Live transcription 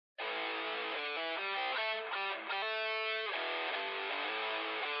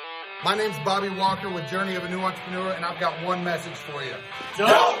My name's Bobby Walker with Journey of a New Entrepreneur, and I've got one message for you.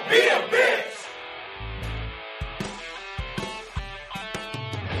 Don't be a bitch!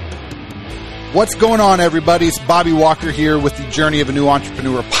 What's going on, everybody? It's Bobby Walker here with the Journey of a New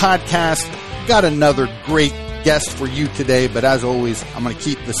Entrepreneur podcast. Got another great guest for you today, but as always, I'm going to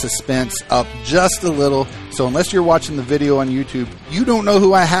keep the suspense up just a little. So unless you're watching the video on YouTube, you don't know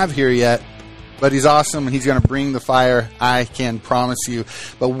who I have here yet, but he's awesome and he's going to bring the fire, I can promise you.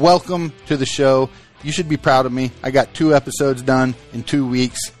 But welcome to the show. You should be proud of me. I got 2 episodes done in 2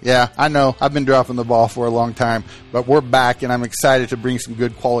 weeks. Yeah, I know. I've been dropping the ball for a long time, but we're back, and I'm excited to bring some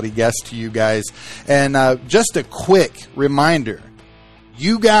good quality guests to you guys. And just a quick reminder,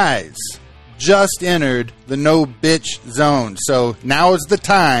 you guys just entered the no bitch zone. So now is the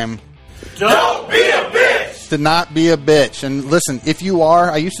time. Don't be a bitch! To not be a bitch. And listen, if you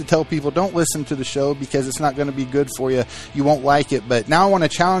are, I used to tell people, don't listen to the show because it's not going to be good for you. You won't like it. But now I want to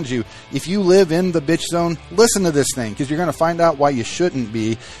challenge you. If you live in the bitch zone, listen to this thing because you're going to find out why you shouldn't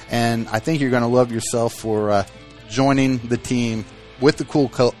be. And I think you're going to love yourself for joining the team with the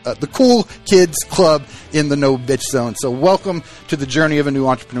cool kids club in the no bitch zone. So welcome to the Journey of a New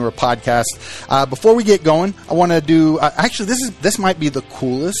Entrepreneur podcast. Before we get going, I want to do, actually this might be the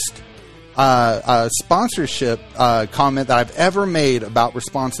coolest sponsorship comment that I've ever made about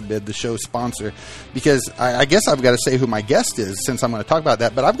Responsibid, the show's sponsor, because I guess I've got to say who my guest is since I'm going to talk about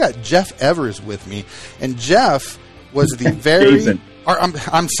that. But I've got Jeff Evers with me, and Jeff was the very.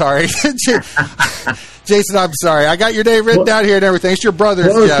 I'm sorry, Jason. I'm sorry. I got your name written down here and everything. It's your brother,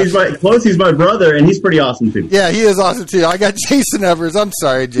 Jeff. He's my brother, and he's pretty awesome too. Yeah, he is awesome too. I got Jason Evers. I'm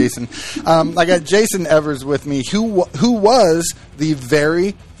sorry, Jason. I got Jason Evers with me, who was the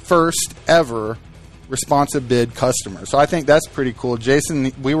very first ever Responsibid customer. So I think that's pretty cool.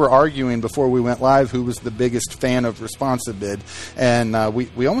 Jason, we were arguing before we went live who was the biggest fan of Responsibid, and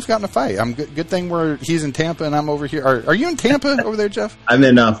we almost got in a fight. Good thing he's in Tampa and I'm over here. Are you in Tampa over there, Jeff? I'm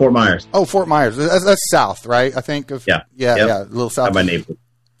in Fort Myers. Oh, Fort Myers. That's south, right? I think of yeah, a little south. By Naples.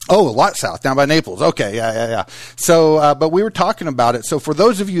 Oh, a lot south, down by Naples. Okay, yeah. So, but we were talking about it. So for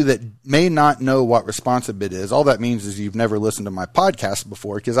those of you that may not know what Responsibid is, all that means is you've never listened to my podcast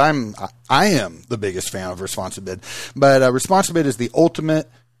before, because I am the biggest fan of Responsibid. But Responsibid is the ultimate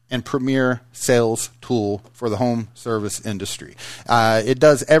and premier sales tool for the home service industry. It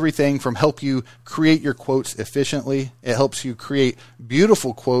does everything from help you create your quotes efficiently. It helps you create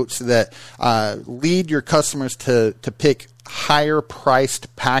beautiful quotes that lead your customers to pick higher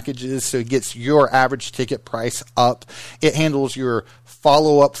priced packages, so it gets your average ticket price up. It handles your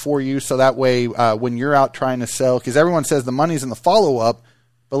follow-up for you, so that way when you're out trying to sell, because everyone says the money's in the follow-up,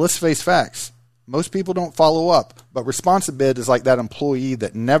 but let's face facts. Most people don't follow up, but Responsibid is like that employee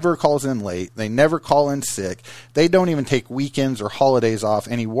that never calls in late. They never call in sick. They don't even take weekends or holidays off,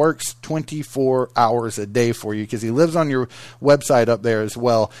 and he works 24 hours a day for you because he lives on your website up there as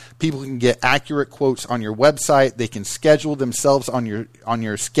well. People can get accurate quotes on your website. They can schedule themselves on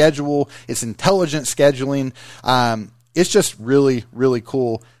your schedule. It's intelligent scheduling. It's just really, really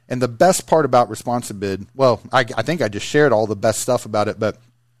cool. And the best part about Responsibid, well, I think I just shared all the best stuff about it, but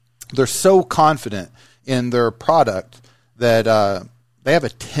they're so confident in their product that they have a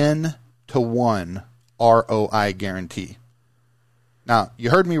 10-to-1 ROI guarantee. Now,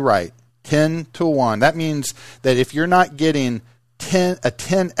 you heard me right, 10-to-1. That means that if you're not getting a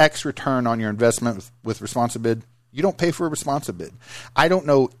 10x return on your investment with Responsibid, you don't pay for a Responsibid. I don't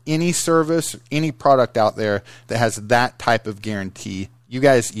know any service, any product out there that has that type of guarantee. You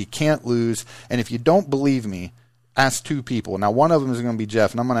guys, you can't lose. And if you don't believe me, ask 2 people. Now, one of them is going to be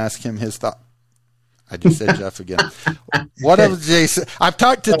Jeff, and I'm going to ask him his thought. I just said Jeff again. What of Jason? I've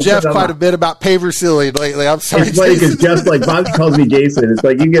talked to Jeff quite a bit about paver silly lately. I'm sorry, it's funny because Jeff, like Bobby calls me Jason. It's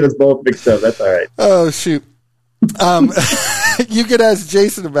like you get us both mixed up. That's all right. Oh shoot. You could ask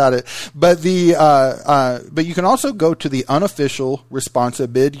Jason about it, but but you can also go to the unofficial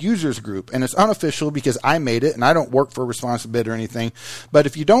Responsibid users group, and it's unofficial because I made it, and I don't work for Responsibid or anything. But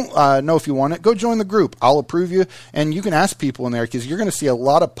if you don't know if you want it, go join the group. I'll approve you, and you can ask people in there because you're going to see a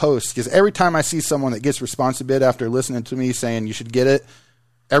lot of posts. Because every time I see someone that gets Responsibid after listening to me saying you should get it,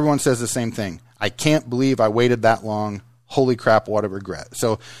 everyone says the same thing. I can't believe I waited that long. Holy crap! What a regret.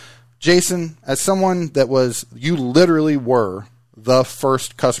 So, Jason, as someone that you literally were the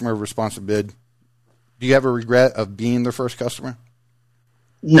first customer of Responsibid, do you have a regret of being the first customer?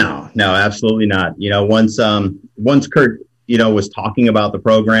 No, absolutely not. Once Kurt, was talking about the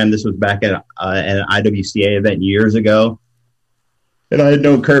program, this was back at an IWCA event years ago. And I had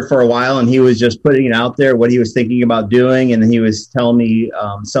known Kurt for a while, and he was just putting it out there, what he was thinking about doing. And he was telling me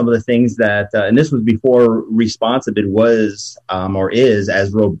some of the things that, and this was before Responsibid was or is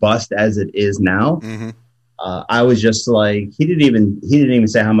as robust as it is now. Mm-hmm. I was just like, he didn't even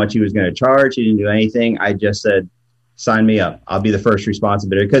say how much he was going to charge. He didn't do anything. I just said, sign me up. I'll be the first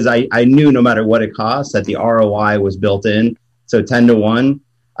Responsibid, because I knew no matter what it costs that the ROI was built in. So 10-1,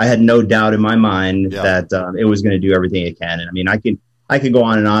 I had no doubt in my mind that it was going to do everything it can. And I mean, I could go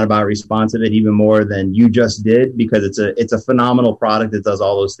on and on about Responsibid even more than you just did, because it's a phenomenal product that does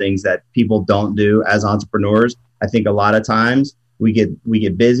all those things that people don't do as entrepreneurs. I think a lot of times we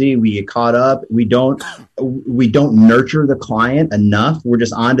get busy, we get caught up, we don't nurture the client enough. We're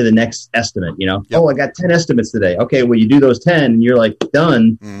just on to the next estimate, Yep. Oh, I got 10 estimates today. Okay, well, you do those 10 and you're like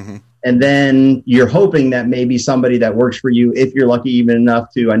done. Mm-hmm. And then you're hoping that maybe somebody that works for you, if you're lucky even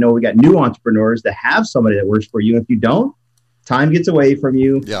enough to, I know we got new entrepreneurs to have somebody that works for you. If you don't, time gets away from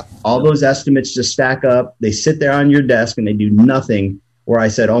you. Yeah. All those estimates just stack up. They sit there on your desk and they do nothing. Where I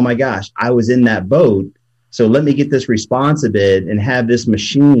said, oh my gosh, I was in that boat. So let me get this Responsibid and have this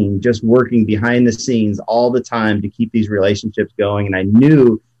machine just working behind the scenes all the time to keep these relationships going. And I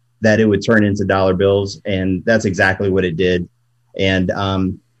knew that it would turn into dollar bills. And that's exactly what it did. And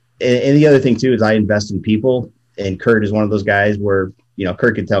the other thing too, is I invest in people, and Kurt is one of those guys where,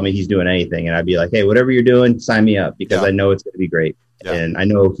 Kurt could tell me he's doing anything, and I'd be like, hey, whatever you're doing, sign me up, because I know it's going to be great. Yeah. And I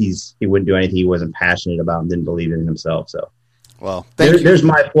know he wouldn't do anything he wasn't passionate about and didn't believe in himself. So, well, there's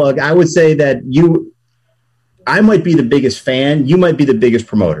my plug. I would say that I might be the biggest fan. You might be the biggest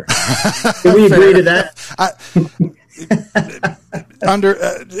promoter. Can we agree to that?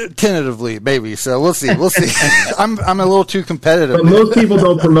 Tentatively, maybe. So we'll see. I'm a little too competitive. But most people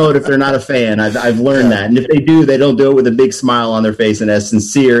don't promote if they're not a fan. I've learned that, and if they do, they don't do it with a big smile on their face and as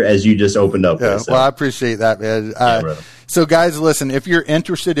sincere as you just opened up. Yeah, well, I appreciate that, man. So, guys, listen. If you're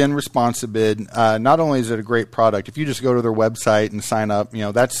interested in Responsibid, not only is it a great product, if you just go to their website and sign up,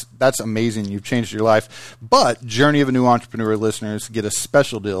 that's amazing. You've changed your life. But Journey of a New Entrepreneur listeners get a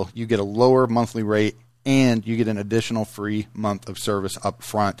special deal. You get a lower monthly rate, and you get an additional free month of service up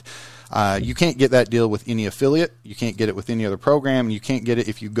front. You can't get that deal with any affiliate. You can't get it with any other program. You can't get it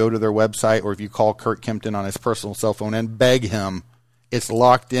if you go to their website or if you call Kurt Kempton on his personal cell phone and beg him. It's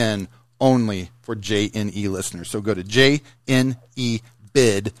locked in only for JNE listeners. So go to jnebid.com.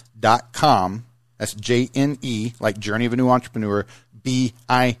 That's JNE, like Journey of a New Entrepreneur,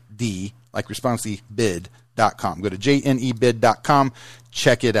 BID, like responsibid.com. Go to jnebid.com.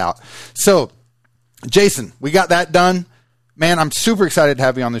 Check it out. So, Jason, we got that done. Man, I'm super excited to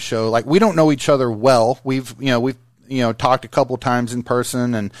have you on the show. Like, we don't know each other well. We've talked a couple times in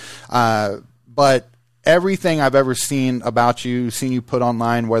person, and but everything I've ever seen about you, seen you put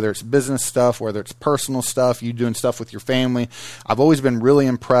online, whether it's business stuff, whether it's personal stuff, you doing stuff with your family, I've always been really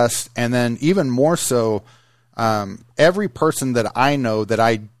impressed. And then even more so, every person that I know that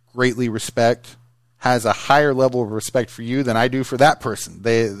I greatly respect has a higher level of respect for you than I do for that person.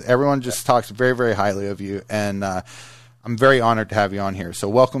 Everyone just talks very, very highly of you, and I'm very honored to have you on here. So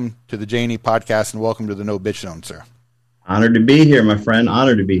welcome to the JNE podcast, and welcome to the No Bitch Zone, sir. Honored to be here, my friend.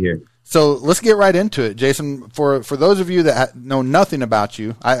 Honored to be here. So let's get right into it, Jason. For those of you that know nothing about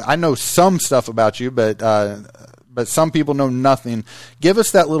you, I know some stuff about you, but some people know nothing. Give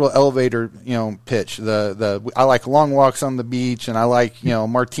us that little elevator, pitch. I like long walks on the beach, and I like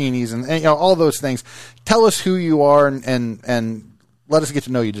martinis, and all those things. Tell us who you are, and let us get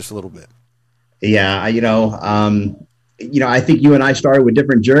to know you just a little bit. Yeah, I think you and I started with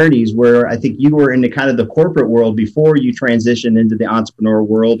different journeys. Where I think you were in the kind of the corporate world before you transitioned into the entrepreneur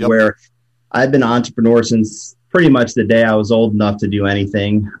world. Yep. Where I've been an entrepreneur since pretty much the day I was old enough to do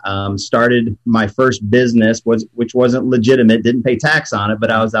anything. Started my first business, which wasn't legitimate, didn't pay tax on it,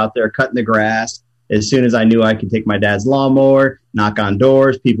 but I was out there cutting the grass. As soon as I knew I could take my dad's lawnmower, knock on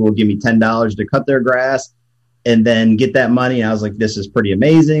doors, people would give me $10 to cut their grass and then get that money. And I was like, this is pretty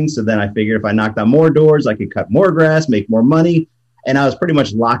amazing. So then I figured if I knocked on more doors, I could cut more grass, make more money. And I was pretty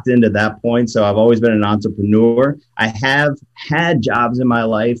much locked into that point. So I've always been an entrepreneur. I have had jobs in my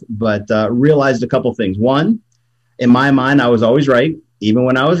life, but realized a couple things. One, in my mind, I was always right, even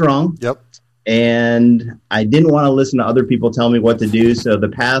when I was wrong. Yep. And I didn't want to listen to other people tell me what to do. So the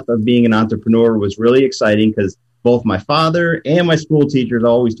path of being an entrepreneur was really exciting because both my father and my school teachers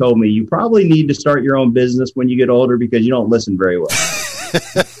always told me, you probably need to start your own business when you get older because you don't listen very well.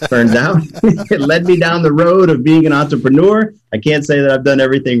 Turns out it led me down the road of being an entrepreneur. I can't say that I've done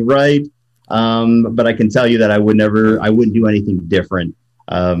everything right, but I can tell you that I wouldn't do anything different.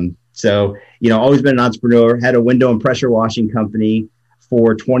 So, always been an entrepreneur, had a window and pressure washing company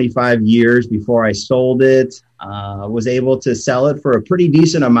for 25 years before I sold it. Was able to sell it for a pretty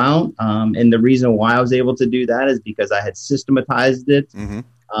decent amount. And the reason why I was able to do that is because I had systematized it and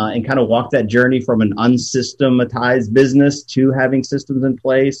kind of walked that journey from an unsystematized business to having systems in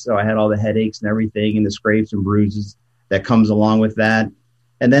place. So I had all the headaches and everything and the scrapes and bruises that comes along with that.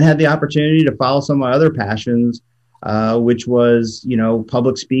 And then had the opportunity to follow some of my other passions, which was,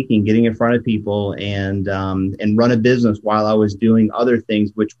 public speaking, getting in front of people and run a business while I was doing other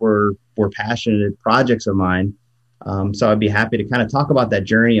things, which were passionate projects of mine. So I'd be happy to kind of talk about that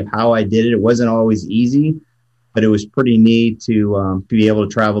journey of how I did it. It wasn't always easy, but it was pretty neat to be able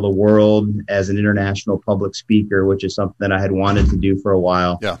to travel the world as an international public speaker, which is something that I had wanted to do for a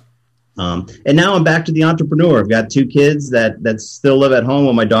while. Yeah. And now I'm back to the entrepreneur. I've got 2 kids that still live at home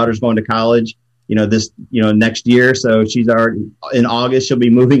while my daughter's going to college, next year. So she's already in August, she'll be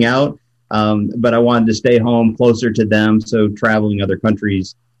moving out. But I wanted to stay home closer to them. So traveling other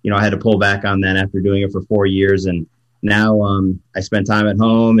countries, I had to pull back on that after doing it for 4 years. And now I spend time at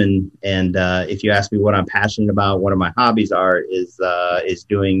home. And if you ask me what I'm passionate about, one of my hobbies is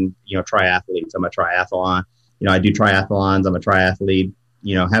doing, triathletes. I'm a triathlon. I do triathlons. I'm a triathlete.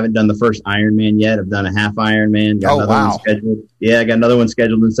 Haven't done the first Ironman yet. I've done a half Ironman. Got another one scheduled. Yeah, I got another one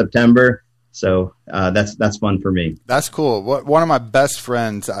scheduled in September. So that's fun for me. That's cool. One of my best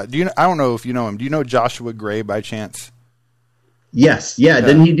friends. I don't know if you know him. Do you know Joshua Gray by chance? Yes. Yeah.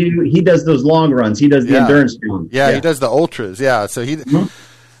 Didn't he do? He does those long runs. He does the endurance runs. Yeah, he does the ultras. Yeah. So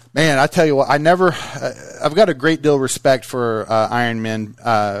man, I tell you what, I've got a great deal of respect for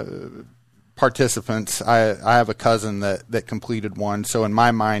Ironman participants. I have a cousin that completed one. So in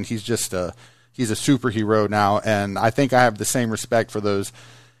my mind, he's a superhero now. And I think I have the same respect for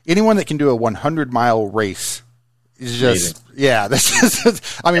anyone that can do a 100-mile race. Is just that's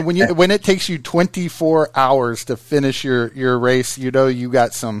just, I mean, when it takes you 24 hours to finish your race, you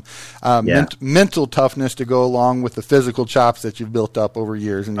got some mental toughness to go along with the physical chops that you've built up over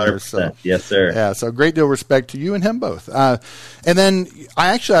years and years. So yes, sir. Yeah, so great deal of respect to you and him both. And then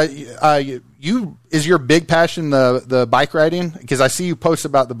is your big passion the bike riding? Because I see you post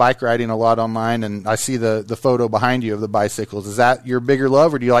about the bike riding a lot online, and I see the photo behind you of the bicycles. Is that your bigger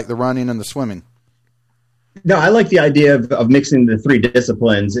love, or do you like the running and the swimming? No, I like the idea of mixing the 3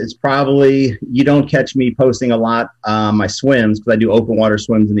 disciplines. It's probably, you don't catch me posting a lot my swims because I do open water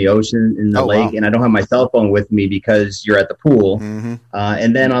swims in the ocean, in the lake, and I don't have my cell phone with me because you're at the pool.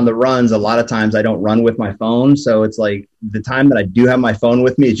 And then on the runs, a lot of times I don't run with my phone. So it's like the time that I do have my phone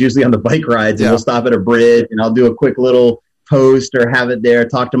with me, it's usually on the bike rides, and we'll stop at a bridge and I'll do a quick little post or have it there,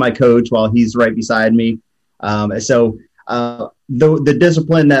 talk to my coach while he's right beside me. The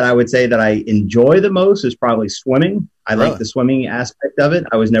discipline that I would say that I enjoy the most is probably swimming. I like the swimming aspect of it.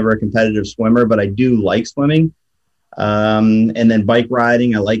 I was never a competitive swimmer, but I do like swimming. And then bike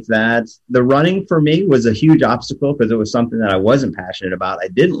riding, I like that. The running for me was a huge obstacle because it was something that I wasn't passionate about. I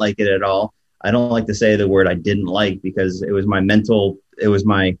didn't like it at all. I don't like to say the word I didn't like because it was my mental, it was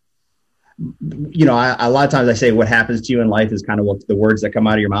my, a lot of times I say what happens to you in life is kind of what the words that come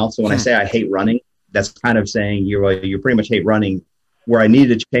out of your mouth. So when I say I hate running, that's kind of saying you pretty much hate running, where I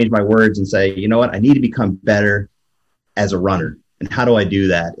needed to change my words and say, you know what, I need to become better as a runner. And how do I do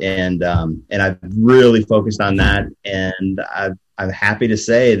that? And I've really focused on that. And I'm happy to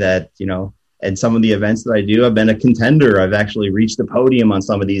say that, in some of the events that I do, I've been a contender. I've actually reached the podium on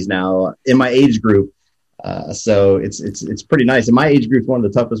some of these now in my age group. So it's pretty nice. And my age group is one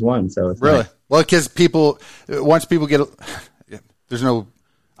of the toughest ones. So it's really nice. Well, because once people get,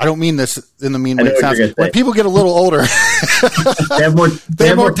 I don't mean this in the mean way it sounds. When people get a little older, they have more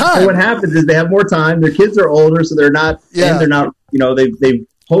time. So what happens is they have more time. Their kids are older, so they're not. Yeah. And they're not. They've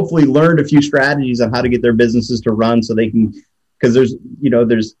hopefully learned a few strategies on how to get their businesses to run, so they can. Because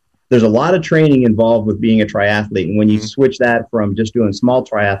there's a lot of training involved with being a triathlete, and when you switch that from just doing small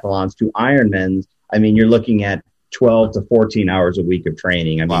triathlons to Ironmans, I mean, you're looking at 12 to 14 hours a week of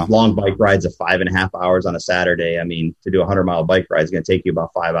training. I mean, long bike rides of 5.5 hours on a Saturday. I mean, to do a 100-mile bike ride is going to take you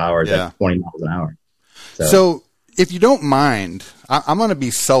about 5 hours at 20 miles an hour. So if you don't mind, I'm going to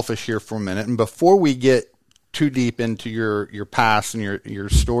be selfish here for a minute. And before we get too deep into your past and your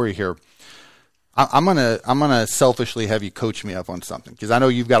story here, I'm gonna selfishly have you coach me up on something, because I know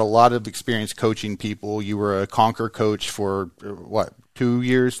you've got a lot of experience coaching people. You were a Conquer coach for what, 2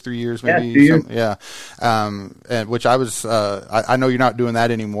 years, 3 years, maybe? Yeah, 2 years. Yeah. And which I was. I know you're not doing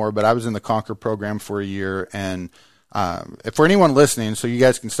that anymore, but I was in the Conquer program for a year. And for anyone listening, so you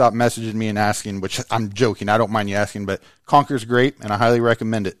guys can stop messaging me and asking, which I'm joking, I don't mind you asking, but Conquer's great, and I highly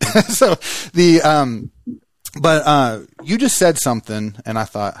recommend it. So but you just said something, and I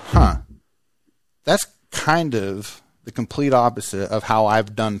thought, that's kind of the complete opposite of how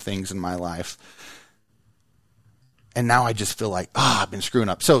I've done things in my life. And now I just feel like, I've been screwing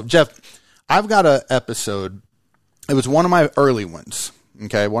up. So Jeff, I've got an episode. It was one of my early ones.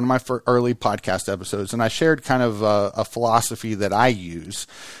 Okay. One of my early podcast episodes. And I shared kind of a philosophy that I use.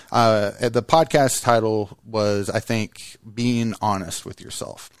 The podcast title was, I think, Being Honest with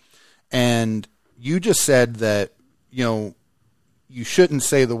Yourself. And you just said that, you know, you shouldn't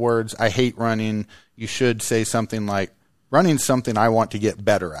say the words, I hate running. You should say something like, running's something I want to get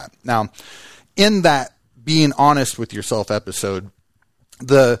better at. Now, in that Being Honest with Yourself episode,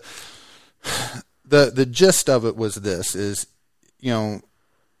 the gist of it was this, is, you know,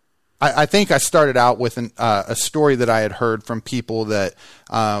 I think I started out with a story that I had heard from people that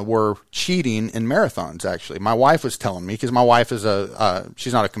were cheating in marathons. Actually, my wife was telling me, because my wife is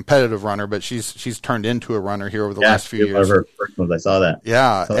she's not a competitive runner, but she's turned into a runner here over the last few years. One of her first ones, I saw that.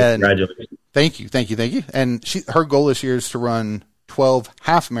 Yeah, so and congratulations. Thank you. And her goal this year is to run 12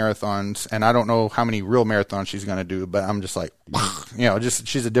 half marathons, and I don't know how many real marathons she's going to do, but I'm just like, you know, just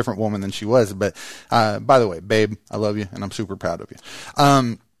she's a different woman than she was. But by the way, babe, I love you, and I'm super proud of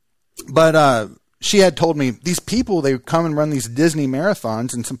you. But she had told me, these people, they come and run these Disney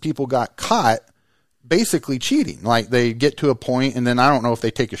marathons, and some people got caught basically cheating. Like, they get to a point, and then I don't know if they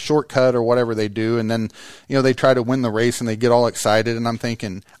take a shortcut or whatever they do, and then, you know, they try to win the race and they get all excited, and I'm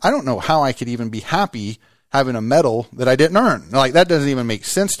thinking, I don't know how I could even be happy having a medal that I didn't earn. Like, that doesn't even make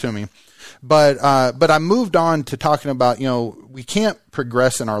sense to me. But I moved on to talking about, you know, we can't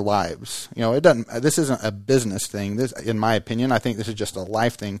progress in our lives. You know, this isn't a business thing. This, in my opinion, I think this is just a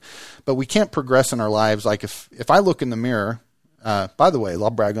life thing, but we can't progress in our lives. Like, if I look in the mirror, by the way,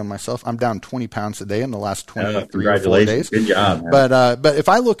 I'll brag on myself. I'm down 20 pounds a day in the last 23 or 4 days. Good job, man. But if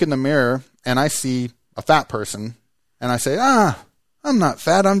I look in the mirror and I see a fat person and I say, I'm not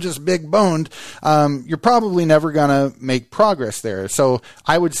fat, I'm just big boned, you're probably never going to make progress there. So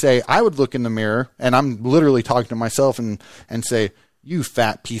I would say, I would look in the mirror, and I'm literally talking to myself and say, you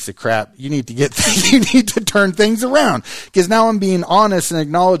fat piece of crap, you need to turn things around. Because now I'm being honest and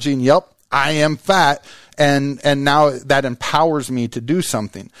acknowledging, yep, I am fat. And now that empowers me to do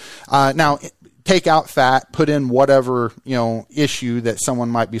something. Now, take out fat, put in whatever, you know, issue that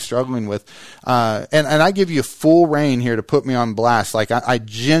someone might be struggling with. And I give you full reign here to put me on blast. Like, I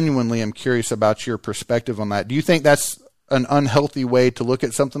genuinely am curious about your perspective on that. Do you think that's an unhealthy way to look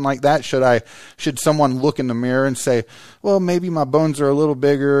at something like that? Should someone look in the mirror and say, well, maybe my bones are a little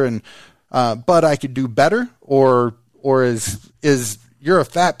bigger and, but I could do better? Or is you're a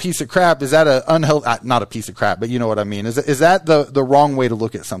fat piece of crap? Is that a unhealthy, not a piece of crap, but you know what I mean? Is that the wrong way to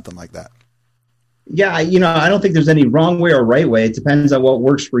look at something like that? Yeah, you know, I don't think there's any wrong way or right way. It depends on what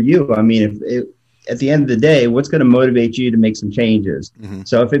works for you. I mean, at the end of the day, what's going to motivate you to make some changes? Mm-hmm.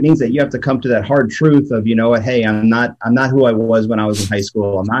 So if it means that you have to come to that hard truth of, you know what, hey, I'm not who I was when I was in high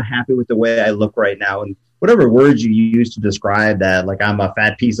school. I'm not happy with the way I look right now. And whatever words you use to describe that, like I'm a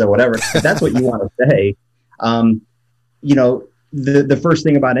fat piece of whatever, if that's what you want to say. You know, the first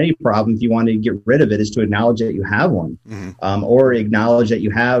thing about any problem, if you want to get rid of it, is to acknowledge that you have one, mm-hmm. Or acknowledge that you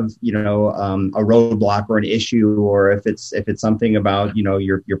have, you know, a roadblock or an issue, or if it's something about, you know,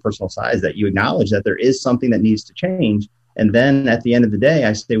 your personal size, that you acknowledge that there is something that needs to change. And then at the end of the day,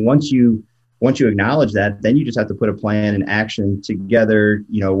 I say, once you acknowledge that, then you just have to put a plan and action together,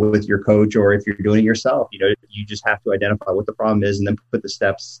 you know, with your coach, or if you're doing it yourself, you know, you just have to identify what the problem is and then put the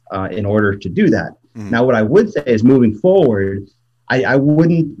steps in order to do that. Mm-hmm. Now, what I would say is, moving forward, I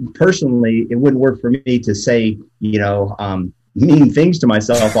wouldn't personally, it wouldn't work for me to say, you know, mean things to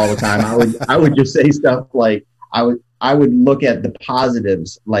myself all the time. I would just say stuff like, I would look at the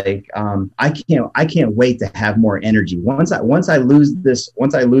positives. Like, I can't wait to have more energy. Once I lose this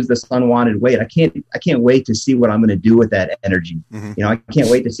unwanted weight, I can't wait to see what I'm going to do with that energy. Mm-hmm. You know, I can't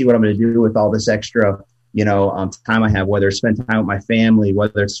wait to see what I'm going to do with all this extra, you know, time I have, whether it's spend time with my family,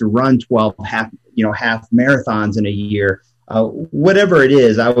 whether it's to run 12 half marathons in a year. Whatever it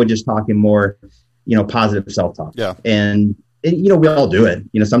is, I would just talk in more, you know, positive self-talk. Yeah. And you know, we all do it.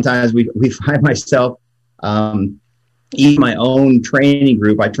 You know, sometimes we find myself, even my own training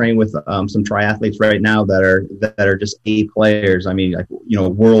group. I train with some triathletes right now that are just A players. I mean, like, you know,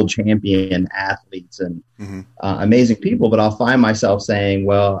 world champion athletes and mm-hmm. Amazing people. But I'll find myself saying,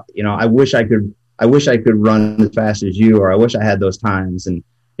 well, you know, I wish I could run as fast as you, or I wish I had those times. And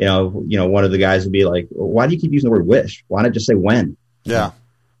you know, one of the guys would be like, why do you keep using the word wish? Why not just say when? Yeah.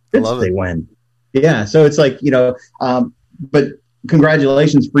 Just say when. Yeah. So it's like, you know, but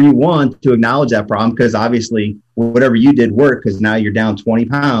congratulations for you, one, to acknowledge that problem, because obviously whatever you did worked, because now you're down 20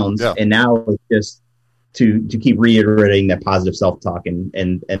 pounds. Yeah. And now it's just to keep reiterating that positive self-talk,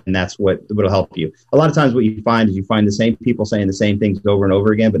 and that's what will help you. A lot of times what you find is you find the same people saying the same things over and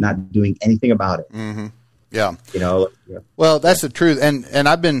over again, but not doing anything about it. Mm-hmm. Yeah. Yeah. Well, that's the truth. And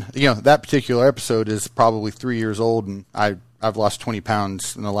I've been, that particular episode is probably 3 years old, and I've lost 20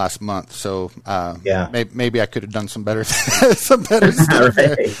 pounds in the last month. So, maybe I could have done some better stuff.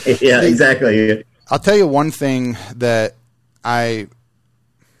 Right. Yeah, exactly. I'll tell you one thing that I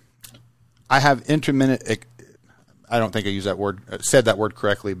have intermittent, I don't think I used that word, said that word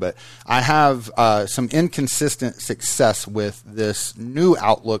correctly, but I have some inconsistent success with this new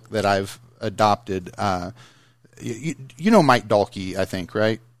outlook that I've adopted. You know Mike Dahlke, I think,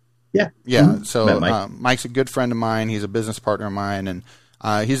 right? Yeah. Yeah. Mm-hmm. So Mike's a good friend of mine. He's a business partner of mine, and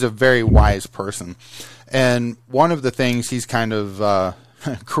he's a very wise person. And one of the things he's kind of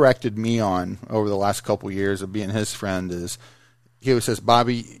corrected me on over the last couple of years of being his friend is he always says,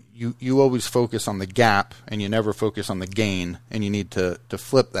 Bobby, you always focus on the gap and you never focus on the gain, and you need to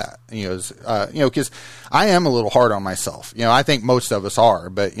flip that. Because I am a little hard on myself. I think most of us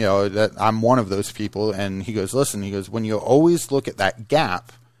are, but that I'm one of those people. And he goes, listen, when you always look at that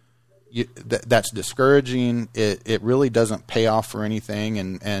gap, that's discouraging. It really doesn't pay off for anything,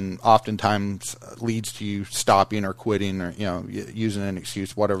 and oftentimes leads to you stopping or quitting or using an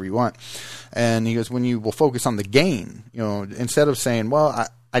excuse, whatever you want. And he goes, when you will focus on the gain, instead of saying, well,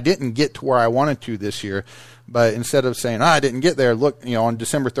 I didn't get to where I wanted to this year, but instead of saying, I didn't get there, look, on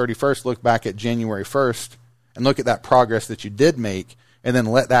December 31st, look back at January 1st and look at that progress that you did make, and then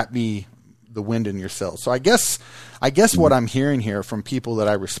let that be the wind in your sails. So I guess what I'm hearing here from people that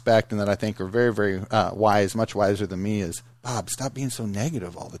I respect and that I think are very, very wise, much wiser than me, is, Bob, stop being so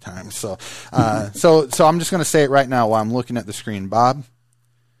negative all the time. So I'm just going to say it right now while I'm looking at the screen. Bob,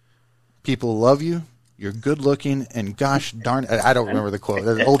 people love you. You're good looking, and gosh darn it, I don't remember the quote.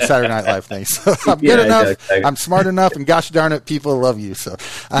 That's an old Saturday Night Live thing. So I'm good enough. Exactly. I'm smart enough, and gosh darn it, people love you. So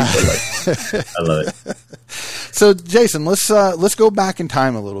I love it. So Jason, let's go back in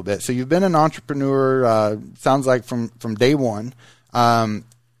time a little bit. So you've been an entrepreneur. Sounds like from day one. Kind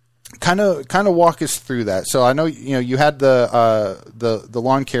of walk us through that. So I know you had the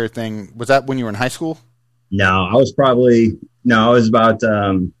lawn care thing. Was that when you were in high school? No, I was about.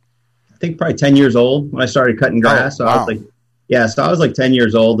 I think probably 10 years old when I started cutting grass. Oh, wow. So I was like 10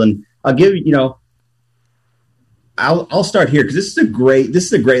 years old, and I'll give I'll start here because this is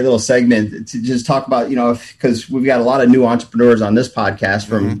a great little segment to just talk about, because we've got a lot of new entrepreneurs on this podcast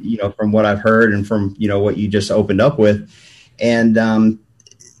from what I've heard and from, what you just opened up with. And,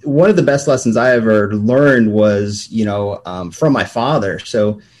 one of the best lessons I ever learned was, from my father.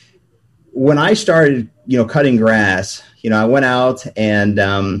 So when I started, cutting grass, I went out and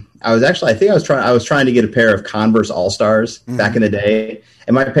I was trying to get a pair of Converse All-Stars back in the day.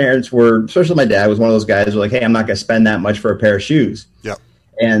 And my parents were, especially my dad was one of those guys who were like, hey, I'm not going to spend that much for a pair of shoes. Yep.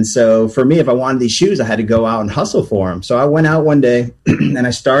 And so for me, if I wanted these shoes, I had to go out and hustle for them. So I went out one day and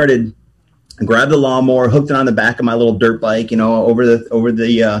I grabbed the lawnmower, hooked it on the back of my little dirt bike, over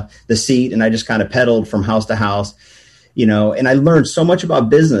the seat. And I just kind of pedaled from house to house. And I learned so much about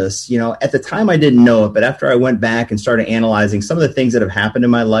business. At the time I didn't know it, but after I went back and started analyzing some of the things that have happened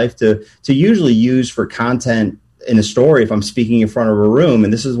in my life to usually use for content in a story if I'm speaking in front of a room,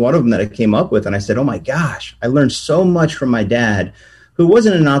 and this is one of them that I came up with, and I said, oh my gosh, I learned so much from my dad, who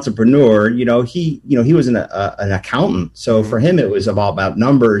wasn't an entrepreneur. He was an accountant. So for him, it was all about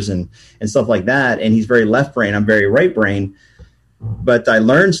numbers and stuff like that. And he's very left brain. I'm very right brain. But I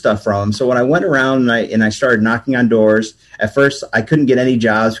learned stuff from him. So when I went around and I started knocking on doors, at first I couldn't get any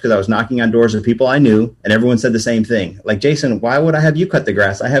jobs because I was knocking on doors of people I knew, and everyone said the same thing. Like, Jason, why would I have you cut the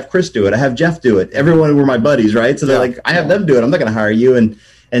grass? I have Chris do it. I have Jeff do it. Everyone were my buddies, right? So they're like, I have them do it. I'm not going to hire you.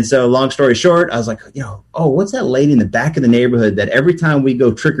 And so long story short, I was like, what's that lady in the back of the neighborhood that every time we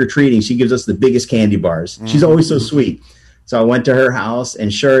go trick-or-treating, she gives us the biggest candy bars. She's always so sweet. So I went to her house,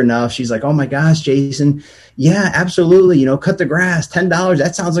 and sure enough, she's like, oh my gosh, Jason, yeah, absolutely. Cut the grass, $10.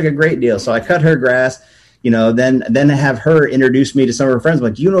 That sounds like a great deal. So I cut her grass, then I have her introduce me to some of her friends. I'm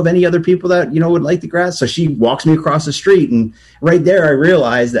like, do you know of any other people that, would like the grass? So she walks me across the street, and right there, I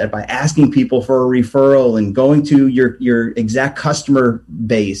realized that by asking people for a referral and going to your exact customer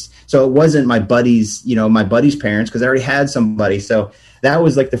base. So it wasn't my buddies, my buddies' parents, because I already had somebody. So that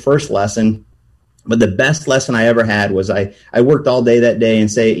was like the first lesson. But the best lesson I ever had was I worked all day that day and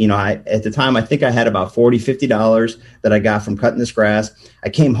at the time, I think I had about $40, $50 that I got from cutting this grass. I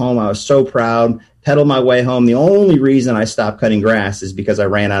came home. I was so proud, pedaled my way home. The only reason I stopped cutting grass is because I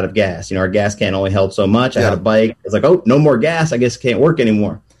ran out of gas. Our gas can only held so much. I had a bike. I was like, oh, no more gas. I guess it can't work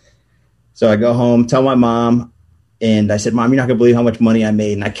anymore. So I go home, tell my mom, And I said, Mom, you're not going to believe how much money I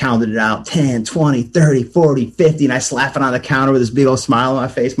made. And I counted it out, 10, 20, 30, 40, 50. And I slap it on the counter with this big old smile on my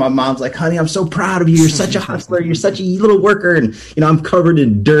face. My mom's like, honey, I'm so proud of you. You're such a hustler. You're such a little worker. And, I'm covered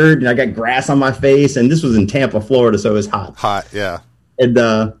in dirt and I got grass on my face. And this was in Tampa, Florida. So it was hot. Hot, yeah. And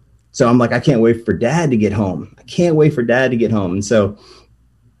so I'm like, I can't wait for Dad to get home. And so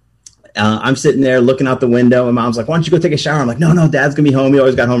I'm sitting there looking out the window, and Mom's like, why don't you go take a shower? I'm like, no, Dad's going to be home. He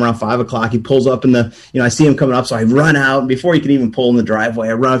always got home around 5 o'clock. He pulls up I see him coming up. So I run out before he can even pull in the driveway.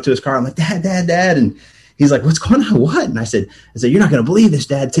 I run up to his car. I'm like, Dad. And he's like, what's going on? What? And I said, you're not going to believe this,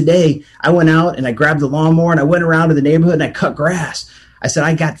 Dad. Today I went out and I grabbed the lawnmower and I went around to the neighborhood and I cut grass. I said,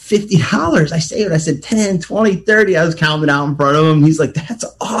 I got $50. I saved. I said 10, 20, 30. I was counting out in front of him. He's like, that's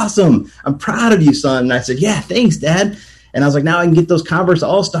awesome. I'm proud of you, son. And I said, yeah, thanks, Dad. And I was like, now I can get those Converse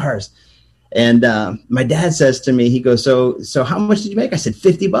All-Stars. And my dad says to me, he goes, so how much did you make? I said,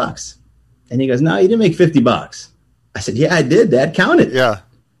 $50. And he goes, no, you didn't make $50. I said, yeah, I did, Dad. Count it. Yeah.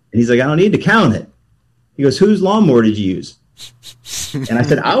 And he's like, I don't need to count it. He goes, whose lawnmower did you use? And I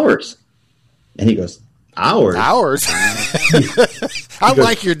said, ours. And he goes, ours? Ours? I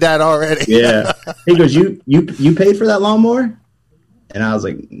like your dad already. Yeah. He goes, you paid for that lawnmower? And I was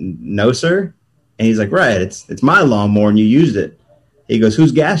like, no, sir. And he's like, right, it's my lawnmower and you used it. He goes,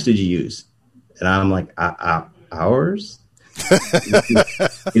 whose gas did you use? And I'm like, ours?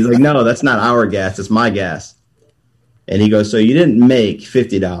 He's like, no, that's not our gas. It's my gas. And he goes, so you didn't make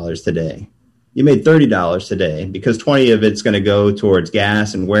 $50 today. You made $30 today because 20 of it's going to go towards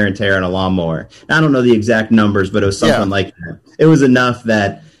gas and wear and tear on a lawnmower. Now, I don't know the exact numbers, but it was something like that. It was enough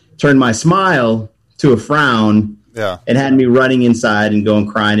that turned my smile to a frown. Yeah. It had me running inside and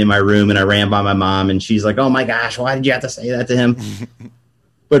going crying in my room. And I ran by my mom and she's like, oh my gosh, why did you have to say that to him?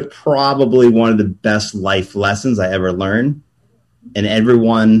 But probably one of the best life lessons I ever learned. And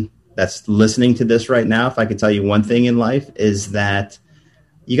everyone that's listening to this right now, if I could tell you one thing in life, is that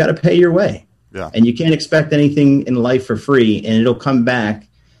you got to pay your way. Yeah. And you can't expect anything in life for free, and it'll come back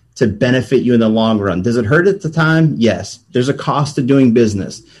to benefit you in the long run. Does it hurt at the time? Yes. There's a cost to doing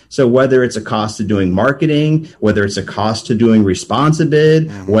business. So whether it's a cost to doing marketing, whether it's a cost to doing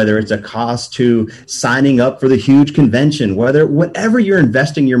Responsibid, whether it's a cost to signing up for the huge convention, whatever you're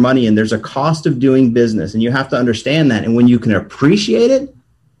investing your money in, there's a cost of doing business, and you have to understand that. And when you can appreciate it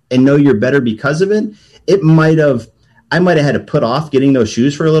and know you're better because of it, I might have had to put off getting those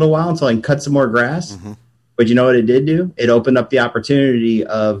shoes for a little while until I can cut some more grass. Mm-hmm. But you know what it did do? It opened up the opportunity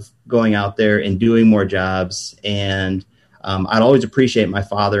of going out there and doing more jobs. And I'd always appreciate my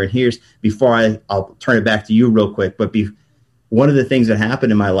father. And I'll turn it back to you real quick. But one of the things that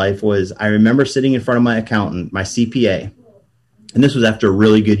happened in my life was I remember sitting in front of my accountant, my CPA, and this was after a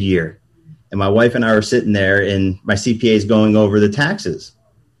really good year. And my wife and I were sitting there, and my CPA is going over the taxes.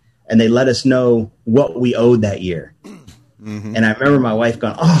 And they let us know what we owed that year. Mm-hmm. And I remember my wife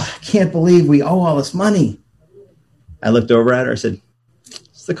going, oh, I can't believe we owe all this money. I looked over at her. I said,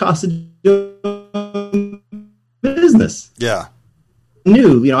 it's the cost of doing business. Yeah. I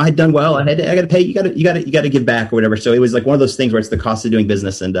knew, I had done well. I got to pay. You got to give back or whatever. So it was like one of those things where it's the cost of doing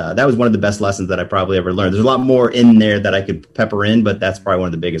business. And that was one of the best lessons that I probably ever learned. There's a lot more in there that I could pepper in, but that's probably one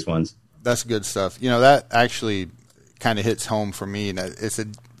of the biggest ones. That's good stuff. That actually kind of hits home for me. And it's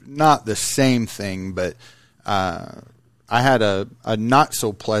not the same thing, but I had a not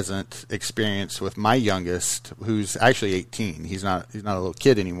so pleasant experience with my youngest, who's actually 18. He's not a little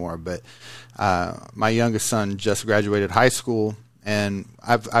kid anymore, but my youngest son just graduated high school, and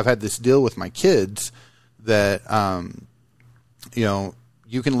I've had this deal with my kids that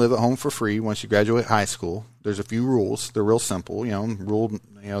you can live at home for free once you graduate high school. There's a few rules. They're real simple.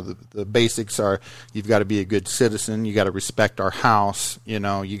 The basics are you've got to be a good citizen. You got to respect our house. You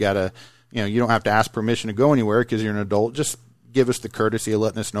got to. You don't have to ask permission to go anywhere because you're an adult. Just give us the courtesy of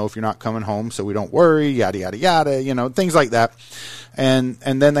letting us know if you're not coming home so we don't worry, yada, yada, yada, things like that. And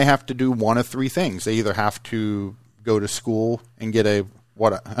then they have to do one of three things. They either have to go to school and get a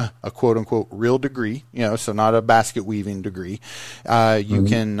quote unquote real degree, so not a basket weaving degree. You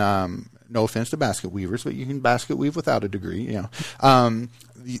can, no offense to basket weavers, but you can basket weave without a degree, as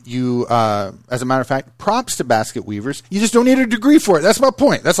a matter of fact, props to basket weavers. You just don't need a degree for it. That's my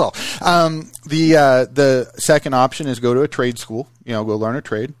point. That's all. The second option is go to a trade school, go learn a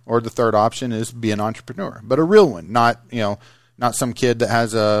trade, or the third option is be an entrepreneur, but a real one, not some kid that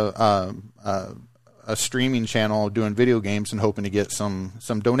has a streaming channel doing video games and hoping to get some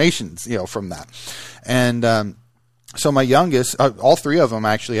donations, from that. And, so my youngest, all three of them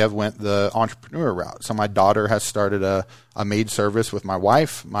actually have went the entrepreneur route. So my daughter has started a maid service with my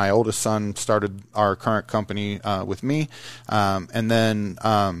wife. My oldest son started our current company with me. And then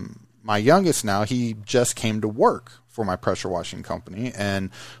my youngest now, he just came to work for my pressure washing company. And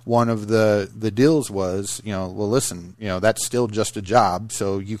one of the deals was, well, listen, that's still just a job.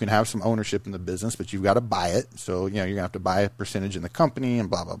 So you can have some ownership in the business, but you've got to buy it. So, you're going to have to buy a percentage in the company and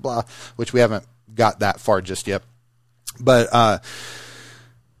blah, blah, blah, which we haven't got that far just yet. But,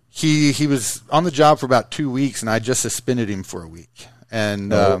 he was on the job for about 2 weeks, and I just suspended him for a week.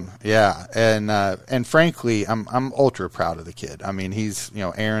 And, and frankly, I'm ultra proud of the kid. I mean, he's,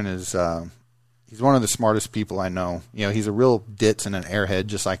 Aaron is, he's one of the smartest people I know. He's a real ditz and an airhead,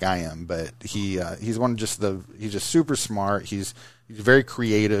 just like I am. But he's he's just super smart. He's very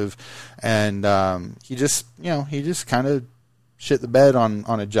creative, and he just kind of shit the bed on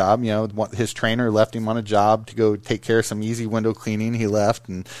a job. His trainer left him on a job to go take care of some easy window cleaning. He left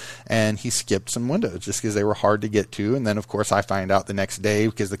and he skipped some windows just because they were hard to get to. And then of course I find out the next day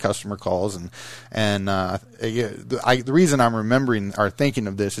because the customer calls the reason I'm remembering or thinking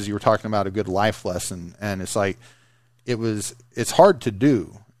of this is you were talking about a good life lesson, and it's like it's hard to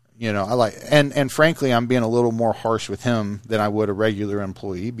do. And frankly, I'm being a little more harsh with him than I would a regular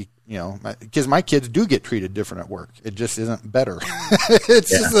employee, because my kids do get treated different at work. It just isn't better. It's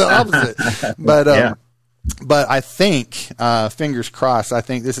just the opposite. But I think, fingers crossed, I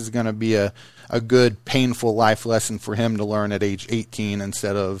think this is going to be a good, painful life lesson for him to learn at age 18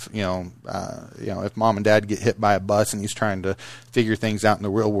 instead of, if mom and dad get hit by a bus and he's trying to figure things out in the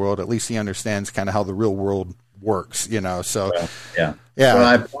real world, at least he understands kind of how the real world works, so yeah. Well,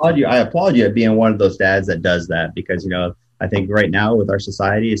 I applaud you at being one of those dads that does that, because I think right now with our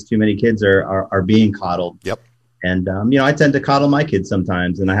society is too many kids are being coddled. Yep. And I tend to coddle my kids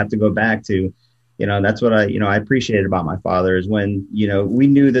sometimes, and I have to go back to that's what I appreciated about my father is when we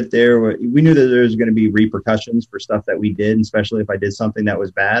knew that there was going to be repercussions for stuff that we did, and especially if I did something that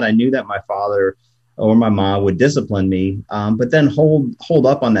was bad. I knew that my father or my mom would discipline me, but then hold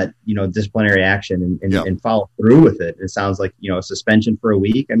up on that, disciplinary action and follow through with it. It sounds like, a suspension for a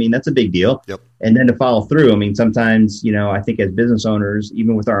week. I mean, that's a big deal. Yep. And then to follow through. I mean, sometimes, I think as business owners,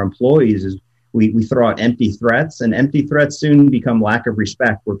 even with our employees, is we throw out empty threats, and empty threats soon become lack of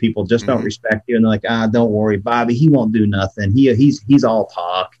respect, where people just don't respect you. And they're like, don't worry, Bobby, he won't do nothing. He's all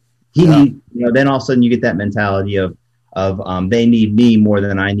talk. Then all of a sudden you get that mentality of they need me more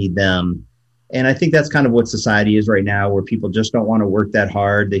than I need them. And I think that's kind of what society is right now, where people just don't want to work that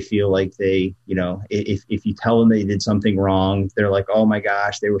hard. They feel like they, if you tell them they did something wrong, they're like, oh my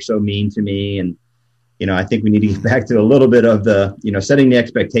gosh, they were so mean to me. And, I think we need to get back to a little bit of the, setting the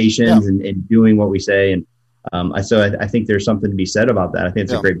expectations and doing what we say. And I think there's something to be said about that. I think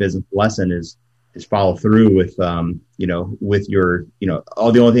it's a great business lesson is follow through with, with your,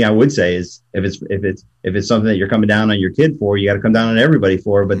 all the only thing I would say is if it's something that you're coming down on your kid for, you got to come down on everybody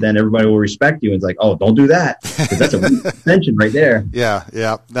for, but then everybody will respect you. And it's like, oh, don't do that. 'Cause that's a tension right there. Yeah.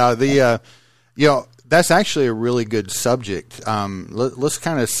 Yeah. Now that's actually a really good subject. Let's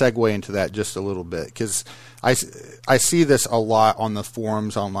kind of segue into that just a little bit, because I see this a lot on the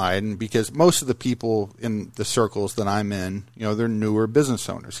forums online, because most of the people in the circles that I'm in, they're newer business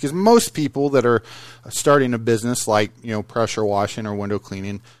owners. Because most people that are starting a business like, pressure washing or window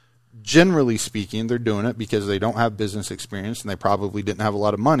cleaning, generally speaking, they're doing it because they don't have business experience and they probably didn't have a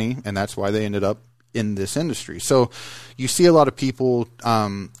lot of money, and that's why they ended up in this industry. So you see a lot of people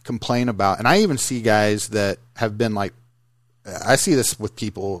complain about, and I even see guys that have been I see this with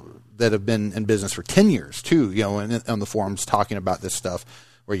people that have been in business for 10 years too, on the forums talking about this stuff,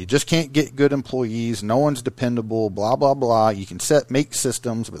 where you just can't get good employees. No one's dependable, blah, blah, blah. You can make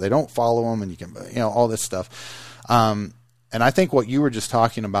systems, but they don't follow them, and you can, all this stuff. And I think what you were just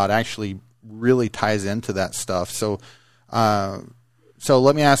talking about actually really ties into that stuff. So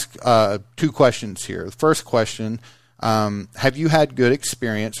let me ask two questions here. The first question, have you had good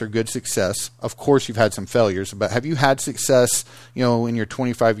experience or good success? Of course, you've had some failures, but have you had success, in your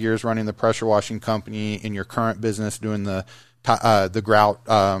 25 years running the pressure washing company, in your current business doing the grout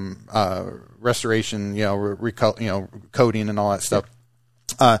restoration, coating and all that stuff?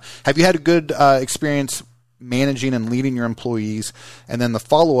 Have you had a good experience managing and leading your employees? And then the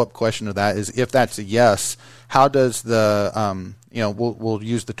follow-up question to that is, if that's a yes, how does the we'll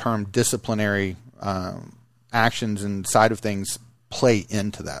use the term disciplinary actions and side of things play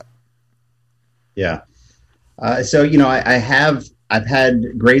into that? Yeah. So I've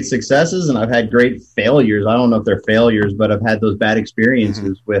had great successes and I've had great failures. I don't know if they're failures, but I've had those bad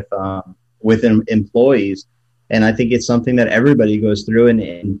experiences with employees. And I think it's something that everybody goes through.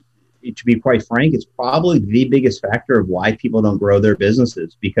 And to be quite frank, it's probably the biggest factor of why people don't grow their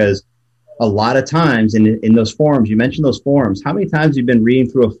businesses, because a lot of times in those forums, you mentioned those forums, how many times you've been reading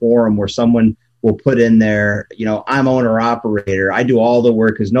through a forum where someone will put in there, I'm owner operator. I do all the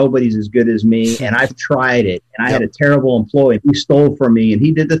work because nobody's as good as me. And I've tried it. And I had a terrible employee who stole from me and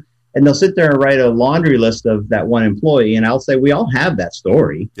he did this. And they'll sit there and write a laundry list of that one employee. And I'll say, we all have that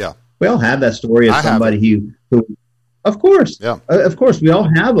story. Yeah. We all have that story of somebody who, of course, we all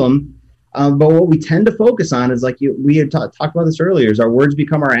have them. But what we tend to focus on is, like we had talked about this earlier, is our words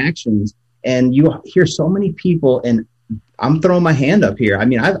become our actions. And you hear so many people, and I'm throwing my hand up here. I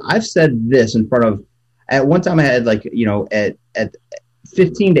mean, I've said this in front of, at one time I had at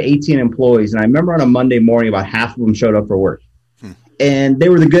 15 to 18 employees. And I remember on a Monday morning, about half of them showed up for work. And they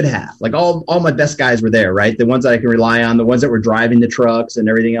were the good half. Like all my best guys were there, right? The ones that I can rely on, the ones that were driving the trucks and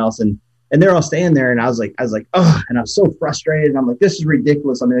everything else. And they're all staying there. And I was like, oh, and I was so frustrated. And I'm like, this is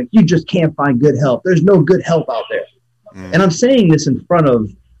ridiculous. I mean, like, you just can't find good help. There's no good help out there. And I'm saying this in front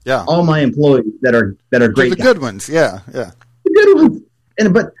of all my employees that are great. The good ones. Yeah. The good ones.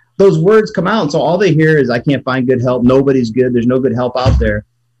 But those words come out. And so all they hear is, I can't find good help. Nobody's good. There's no good help out there.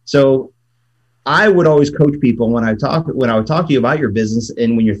 So I would always coach people when I would talk to you about your business.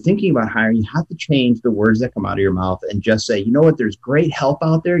 And when you're thinking about hiring, you have to change the words that come out of your mouth and just say, you know what, there's great help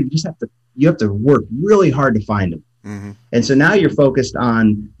out there. You have to work really hard to find them. Mm-hmm. And so now you're focused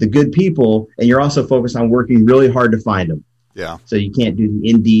on the good people, and you're also focused on working really hard to find them. Yeah. So you can't do the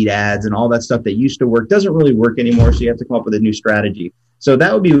Indeed ads and all that stuff that used to work. Doesn't really work anymore. So you have to come up with a new strategy. So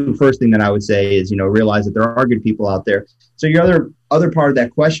that would be the first thing that I would say is, realize that there are good people out there. So your other part of that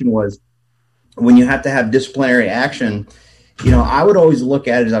question was, when you have to have disciplinary action, I would always look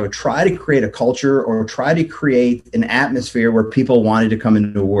at it as I would try to create a culture or try to create an atmosphere where people wanted to come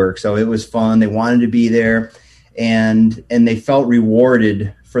into work. So it was fun. They wanted to be there and they felt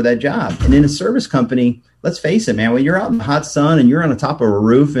rewarded for that job. And in a service company, let's face it, man, when you're out in the hot sun and you're on the top of a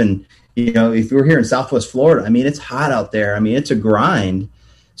roof and, if you're here in Southwest Florida, I mean, it's hot out there. I mean, it's a grind.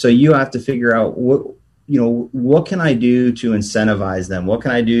 So you have to figure out what can I do to incentivize them? What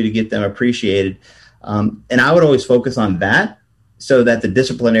can I do to get them appreciated? And I would always focus on that so that the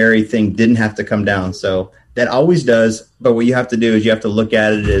disciplinary thing didn't have to come down. So that always does. But what you have to do is you have to look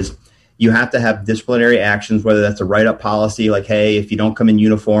at it as you have to have disciplinary actions, whether that's a write-up policy, like, hey, if you don't come in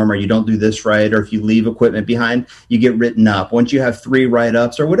uniform or you don't do this right, or if you leave equipment behind, you get written up. Once you have 3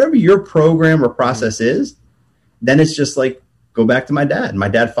 write-ups or whatever your program or process is, then it's just like, go back to my dad. My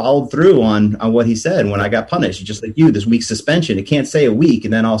dad followed through on what he said when I got punished. Just like you, this week's suspension. It can't say a week.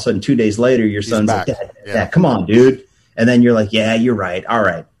 And then all of a sudden, 2 days later, your son's like, Dad, come on, dude. And then you're like, yeah, you're right. All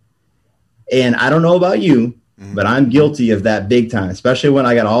right. And I don't know about you, but I'm guilty of that big time, especially when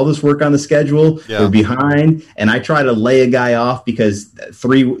I got all this work on the schedule. We're behind. And I try to lay a guy off because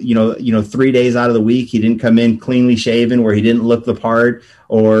 3 days out of the week, he didn't come in cleanly shaven, where he didn't look the part,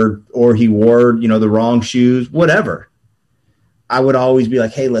 or he wore, the wrong shoes, whatever. I would always be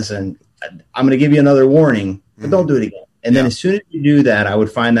like, hey, listen, I'm going to give you another warning, but don't do it again. And then as soon as you do that, I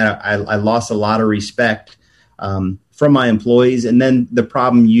would find that I lost a lot of respect from my employees. And then the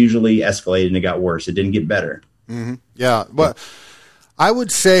problem usually escalated and it got worse. It didn't get better. Mm-hmm. Yeah. Well, I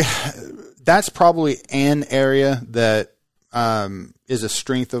would say that's probably an area that is a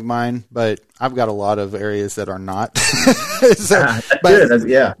strength of mine, but I've got a lot of areas that are not.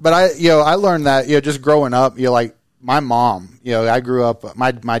 But I learned that, just growing up, like, my mom, I grew up,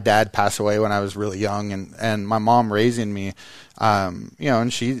 my dad passed away when I was really young, and my mom raising me,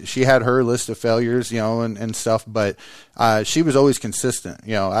 and she had her list of failures, and stuff, but she was always consistent.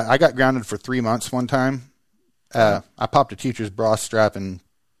 I got grounded for 3 months one time. I popped a teacher's bra strap in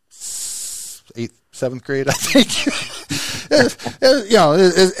 8th, 7th grade, I think.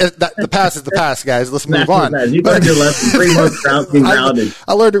 The past is the past, guys. Let's move on. You learned your lesson. 3 months grounded.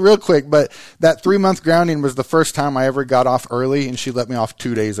 I learned it real quick, but that 3-month grounding was the first time I ever got off early, and she let me off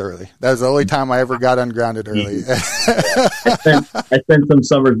 2 days early. That was the only time I ever got ungrounded early. I spent some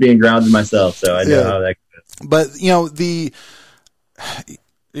summers being grounded myself, so I know how that goes. But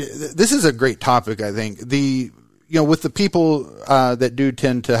this is a great topic. I think with the people that do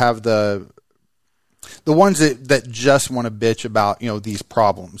tend to have the ones that just want to bitch about, these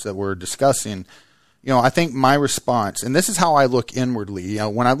problems that we're discussing, I think my response, and this is how I look inwardly,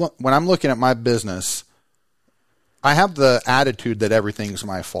 when I'm looking at my business, I have the attitude that everything's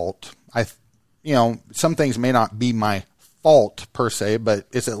my fault. Some things may not be my fault per se, but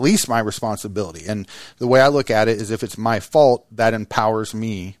it's at least my responsibility. And the way I look at it is, if it's my fault, that empowers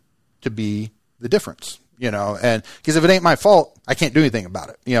me to be the difference. And because if it ain't my fault, I can't do anything about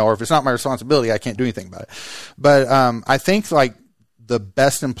it, or if it's not my responsibility, I can't do anything about it. But I think like the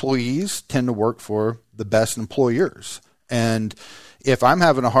best employees tend to work for the best employers. And if I'm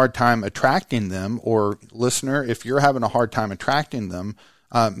having a hard time attracting them, or listener, if you're having a hard time attracting them,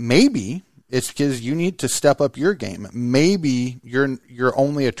 maybe It's because you need to step up your game. Maybe you're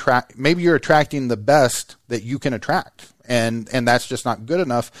attracting the best that you can attract, and that's just not good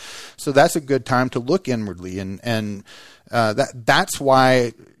enough. So that's a good time to look inwardly, and that's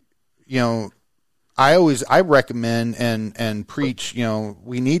why, I recommend and preach,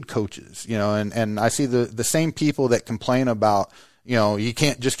 we need coaches, and I see the same people that complain about, you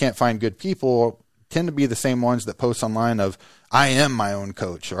can't find good people tend to be the same ones that post online of, I am my own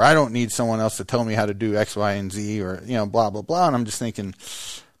coach, or I don't need someone else to tell me how to do X, Y, and Z, or, blah, blah, blah. And I'm just thinking,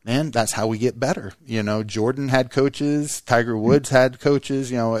 man, that's how we get better. Jordan had coaches, Tiger Woods had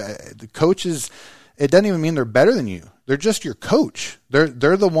coaches, the coaches, it doesn't even mean they're better than you. They're just your coach. They're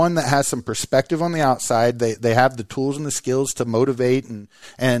the one that has some perspective on the outside. They have the tools and the skills to motivate and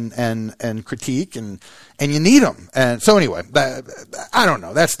critique, and you need them. And so anyway, I don't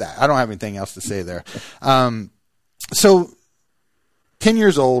know. That's that. I don't have anything else to say there. So 10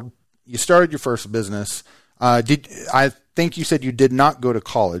 years old, you started your first business. I think you said you did not go to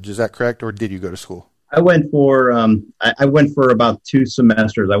college. Is that correct? Or did you go to school? I went for about 2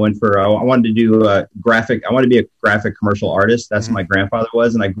 semesters. I wanted to do I wanted to be a graphic commercial artist. That's what my grandfather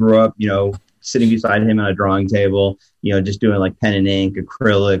was. And I grew up, sitting beside him on a drawing table, just doing like pen and ink,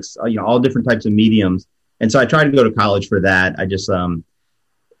 acrylics, all different types of mediums. And so I tried to go to college for that. I just,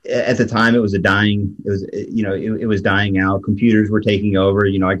 at the time it was dying out. Computers were taking over.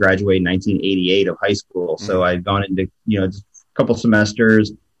 I graduated in 1988 of high school. So I'd gone into, just a couple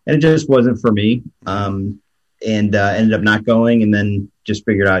semesters, and it just wasn't for me. And ended up not going, and then just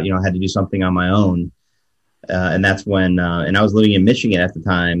figured out, I had to do something on my own. And that's when, and I was living in Michigan at the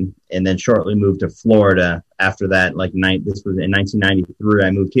time, and then shortly moved to Florida after that. This was in 1993.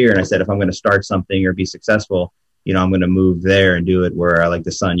 I moved here, and I said, if I'm going to start something or be successful, I'm going to move there and do it where I like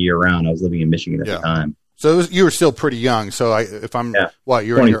the sun year round. I was living in Michigan at the time. So you were still pretty young. So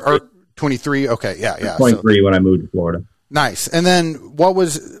you're in your 23? Okay. Yeah. 23 when I moved to Florida. Nice. And then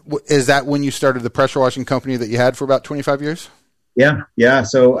is that when you started the pressure washing company that you had for about 25 years? Yeah.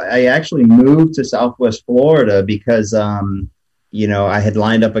 So I actually moved to Southwest Florida because, I had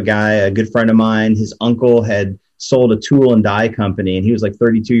lined up a good friend of mine. His uncle had sold a tool and die company, and he was like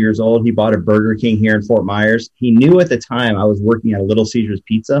 32 years old. He bought a Burger King here in Fort Myers. He knew at the time I was working at a Little Caesars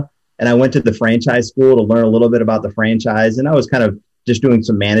Pizza, and I went to the franchise school to learn a little bit about the franchise, and I was kind of just doing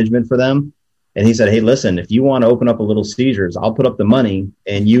some management for them. And he said, hey, listen, if you want to open up a Little Caesars, I'll put up the money,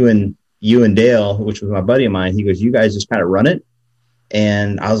 and you and Dale, which was my buddy of mine, he goes, you guys just kind of run it.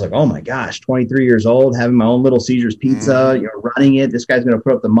 And I was like, oh my gosh, 23 years old, having my own Little Caesars Pizza, running it. This guy's going to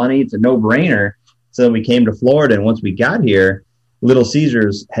put up the money. It's a no-brainer. So then we came to Florida, and once we got here, Little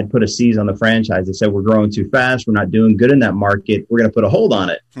Caesars had put a seize on the franchise. They said, we're growing too fast. We're not doing good in that market. We're going to put a hold on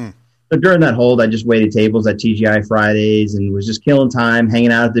it. So during that hold, I just waited tables at TGI Fridays and was just killing time,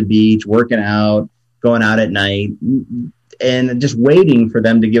 hanging out at the beach, working out, going out at night, and just waiting for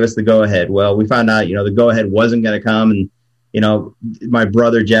them to give us the go-ahead. Well, we found out, the go-ahead wasn't going to come. And, my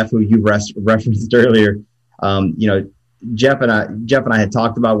brother, Jeff, who you referenced earlier, Jeff and I had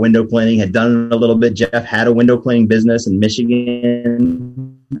talked about window cleaning, had done it a little bit. Jeff had a window cleaning business in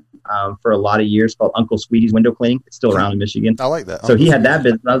Michigan for a lot of years called Uncle Sweetie's Window Cleaning. It's still around in Michigan. I like that. So he had that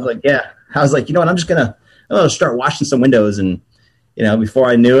business. I was like, you know what? I'm going to start washing some windows. And, before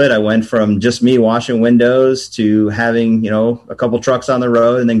I knew it, I went from just me washing windows to having, a couple trucks on the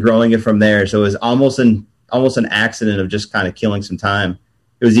road and then growing it from there. So it was almost an accident of just kind of killing some time.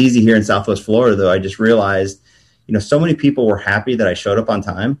 It was easy here in Southwest Florida, though. I just realized, so many people were happy that I showed up on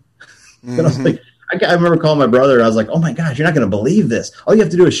time. And I was like, I remember calling my brother, and I was like, oh my gosh, you're not going to believe this. All you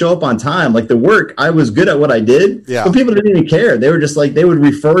have to do is show up on time. Like the work, I was good at what I did. Yeah. But people didn't even care. They were just like, they would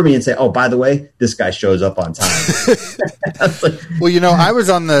refer me and say, oh, by the way, this guy shows up on time. Well, I was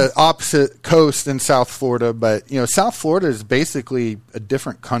on the opposite coast in South Florida, but, South Florida is basically a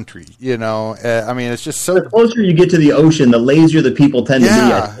different country. It's just so. The closer you get to the ocean, the lazier the people tend to be.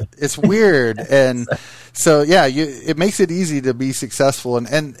 Yeah, it's weird. And so, it makes it easy to be successful.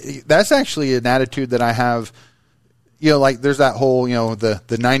 And that's actually an attitude that I have, like there's that whole, the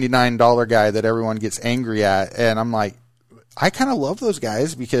 $99 guy that everyone gets angry at. And I'm like, I kind of love those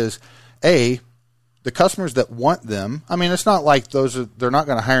guys because the customers that want them, it's not like they're not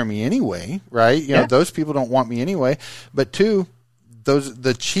going to hire me anyway. Right. Those people don't want me anyway, but 2,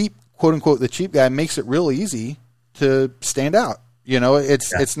 the cheap, quote unquote, the cheap guy makes it real easy to stand out.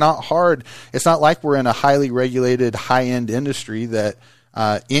 It's not hard. It's not like we're in a highly regulated high end industry that,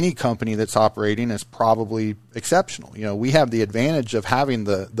 any company that's operating is probably exceptional. We have the advantage of having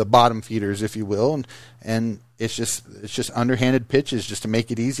the bottom feeders, if you will, and it's just underhanded pitches just to make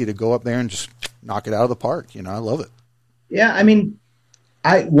it easy to go up there and just knock it out of the park. I love it. Yeah,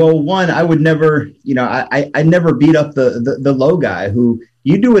 I would never, I never beat up the low guy who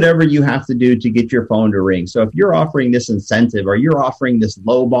you do whatever you have to do to get your phone to ring. So if you're offering this incentive or you're offering this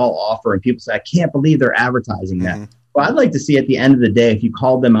low ball offer and people say, I can't believe they're advertising that. Well, I'd like to see at the end of the day, if you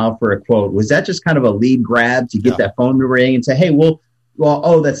called them out for a quote, was that just kind of a lead grab to get that phone to ring and say, hey,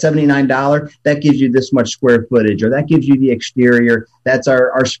 that's $79. That gives you this much square footage, or that gives you the exterior. That's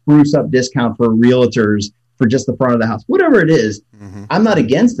our spruce up discount for realtors for just the front of the house, whatever it is. I'm not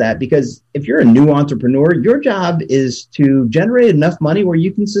against that, because if you're a new entrepreneur, your job is to generate enough money where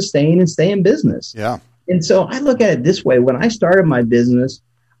you can sustain and stay in business. Yeah. And so I look at it this way. When I started my business,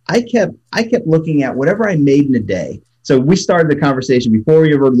 I kept looking at whatever I made in a day. So we started the conversation before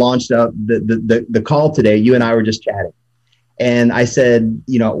we ever launched out the call today. You and I were just chatting. And I said,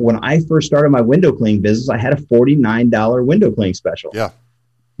 when I first started my window cleaning business, I had a $49 window cleaning special. Yeah.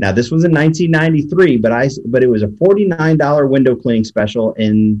 Now, this was in 1993, but it was a $49 window cleaning special,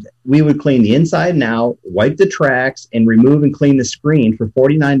 and we would clean the inside and out, wipe the tracks, and remove and clean the screen for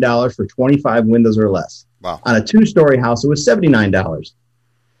 $49 for 25 windows or less. Wow. On a 2-story house, it was $79.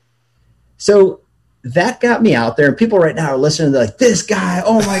 So that got me out there, and people right now are listening. They're like, this guy,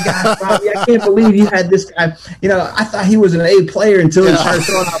 oh my gosh, Bobby, I can't believe you had this guy. I thought he was an A player until he started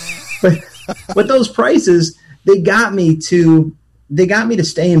throwing out. But those prices, they got me to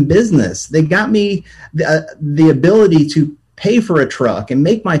stay in business. They got me the ability to pay for a truck and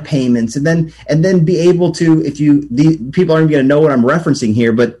make my payments, and then be able to, people aren't going to know what I'm referencing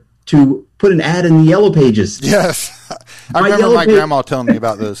here, but to put an ad in the Yellow Pages. Yes. I remember my grandma telling me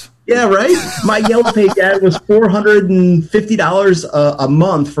about this. Yeah, right. My Yellow Page ad was $450 a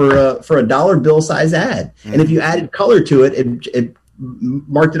month for a dollar bill size ad. And if you added color to it, it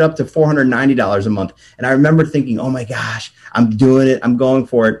marked it up to $490 a month. And I remember thinking, oh my gosh, I'm doing it. I'm going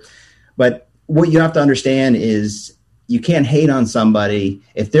for it. But what you have to understand is you can't hate on somebody.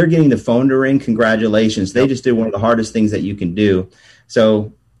 If they're getting the phone to ring, congratulations. They just did one of the hardest things that you can do.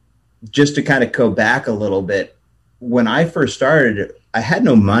 So just to kind of go back a little bit, when I first started, I had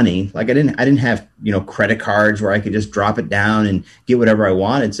no money. Like I didn't have, credit cards where I could just drop it down and get whatever I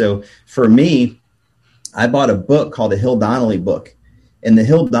wanted. So for me, I bought a book called the Hill Donnelly book. And the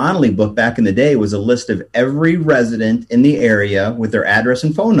Hill Donnelly book back in the day was a list of every resident in the area with their address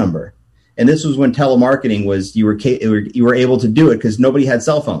and phone number. And this was when telemarketing was, you were able to do it because nobody had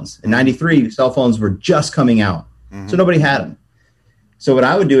cell phones. In 93, cell phones were just coming out. So nobody had them. So what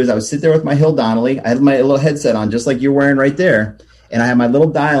I would do is I would sit there with my Hill Donnelly. I had my little headset on, just like you're wearing right there. And I had my little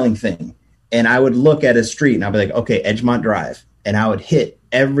dialing thing. And I would look at a street and I'd be like, okay, Edgemont Drive. And I would hit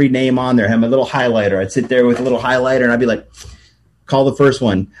every name on there. I had my little highlighter. I'd sit there with a little highlighter and I'd be like, call the first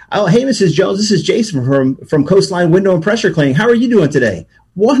one. Oh, hey, Mrs. Jones, this is Jason from Coastline Window and Pressure Cleaning. How are you doing today?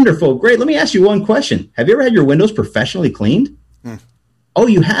 Wonderful. Great. Let me ask you one question. Have you ever had your windows professionally cleaned? Oh,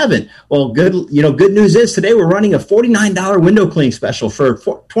 you haven't? Well, good news is today we're running a $49 window cleaning special for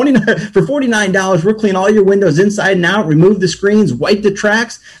 $49. We'll clean all your windows inside and out, remove the screens, wipe the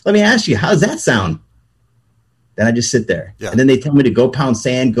tracks. Let me ask you, how does that sound? Then I just sit there. Yeah. And then they tell me to go pound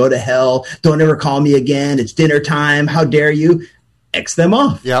sand, go to hell, don't ever call me again. It's dinner time. How dare you? X them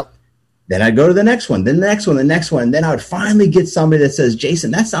off. Yep. Then I'd go to the next one, then the next one, the next one. And then I would finally get somebody that says,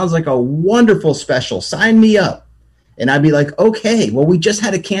 Jason, that sounds like a wonderful special. Sign me up. And I'd be like, okay, well, we just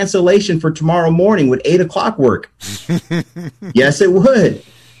had a cancellation for tomorrow morning. Would 8 o'clock work? Yes, it would.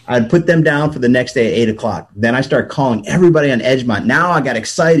 I'd put them down for the next day at 8 o'clock. Then I start calling everybody on Edgemont. Now I got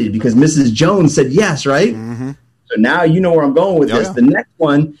excited because Mrs. Jones said yes, right? So now you know where I'm going with this. Yeah. The next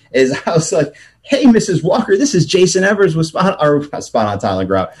one is I was like, hey, Mrs. Walker, this is Jason Evers with Spot on Tile and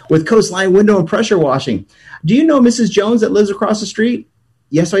Grout with Coastline Window and Pressure Washing. Do you know Mrs. Jones that lives across the street?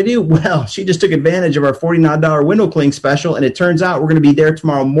 Yes, I do. Well, she just took advantage of our $49 window cleaning special, and it turns out we're going to be there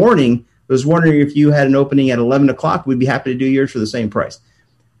tomorrow morning. I was wondering if you had an opening at 11 o'clock. We'd be happy to do yours for the same price.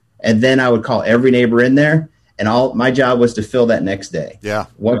 And then I would call every neighbor in there, and my job was to fill that next day. Yeah.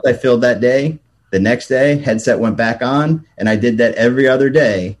 Once I filled that day, the next day, headset went back on, and I did that every other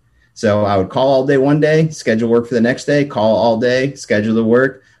day. So I would call all day one day, schedule work for the next day, call all day, schedule the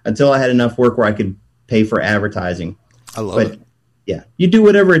work, until I had enough work where I could pay for advertising. I love it. Yeah, you do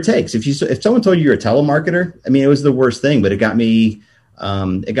whatever it takes. If someone told you you're a telemarketer, I mean, it was the worst thing, but it got me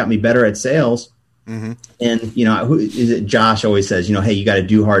better at sales. And who is it? Josh always says, hey, you got to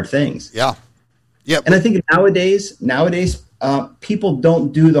do hard things. Yeah, yeah. And I think nowadays, people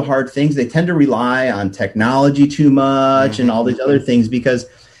don't do the hard things. They tend to rely on technology too much and all these other things because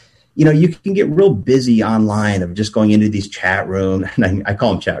you can get real busy online of just going into these chat rooms. And I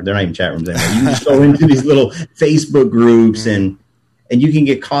call them chat. They're not even chat rooms anymore. You just go into these little Facebook groups and you can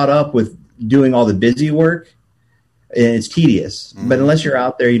get caught up with doing all the busy work. and it's tedious. But unless you're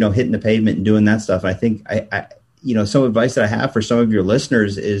out there, hitting the pavement and doing that stuff, I think I some advice that I have for some of your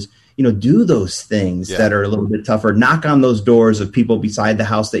listeners is, do those things that are a little bit tougher. Knock on those doors of people beside the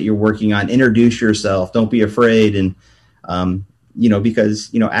house that you're working on. Introduce yourself. Don't be afraid. And,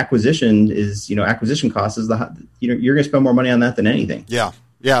 because, acquisition costs is you're going to spend more money on that than anything. Yeah.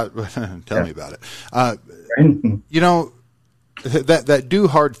 Yeah. Tell me about it. That do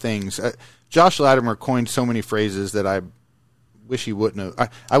hard things. Josh Latimer coined so many phrases that I wish he wouldn't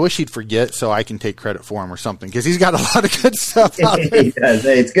have. I wish he'd forget so I can take credit for him or something, because he's got a lot of good stuff out there.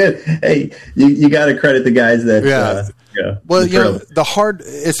 Hey, it's good. Hey, you got to credit the guys that. Well,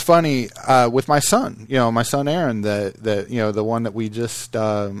 it's funny with my son. My son Aaron, the one that we just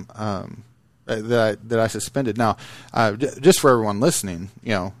that I suspended. Now, just for everyone listening,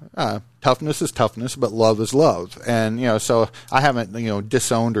 toughness is toughness, but love is love, and so I haven't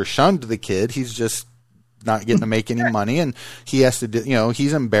disowned or shunned the kid. He's just not getting to make any money, and he has to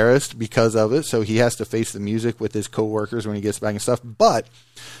he's embarrassed because of it, so he has to face the music with his coworkers when he gets back and stuff. But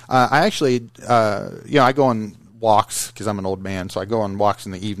I actually I go on walks because I'm an old man, so I go on walks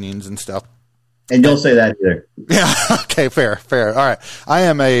in the evenings and stuff. And don't say that either. Yeah. Okay. Fair. All right. I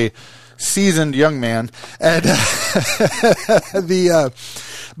am a seasoned young man, and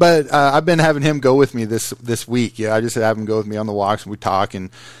but I've been having him go with me this week. I just have him go with me on the walks, and we talk.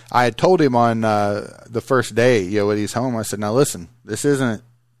 And I had told him on the first day, when he's home, I said, "Now listen, this isn't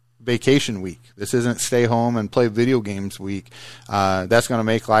vacation week. This isn't stay home and play video games week. That's going to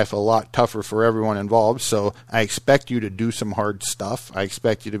make life a lot tougher for everyone involved. So I expect you to do some hard stuff. I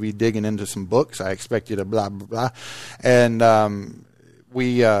expect you to be digging into some books. I expect you to blah blah blah." And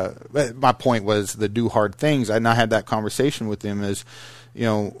my point was the do hard things. And I had that conversation with him is,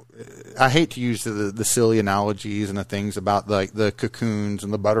 I hate to use the silly analogies and the things about like the cocoons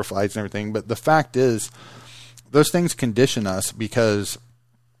and the butterflies and everything, but the fact is those things condition us because,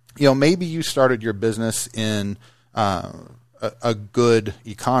 maybe you started your business in a good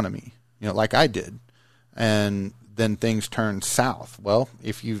economy, like I did, and then things turned south. Well,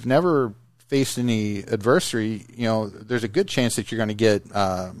 if you've never faced any adversity, there's a good chance that you're going to get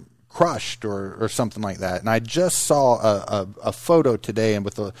crushed or something like that. And I just saw a photo today, and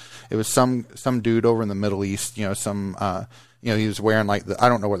it was some dude over in the Middle East. He was wearing like I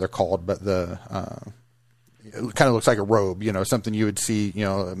don't know what they're called, but it kind of looks like a robe. Something you would see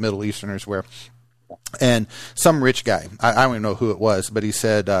Middle Easterners wear. And some rich guy, I don't even know who it was, but he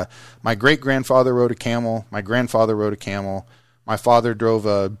said, "My great grandfather rode a camel. My grandfather rode a camel. My father drove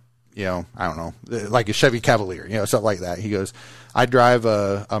a I don't know, like a Chevy Cavalier, something like that." He goes, "I drive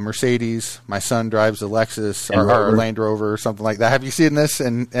a Mercedes. My son drives a Lexus or a Land Rover or something like that. Have you seen this?"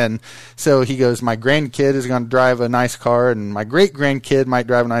 And so he goes, "My grandkid is going to drive a nice car, and my great grandkid might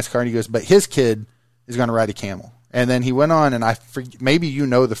drive a nice car." And he goes, "But his kid is going to ride a camel." And then he went on, and maybe you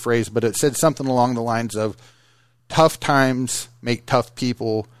know the phrase, but it said something along the lines of, "Tough times make tough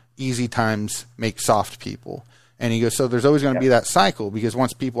people. Easy times make soft people." And he goes, so there's always going to be that cycle, because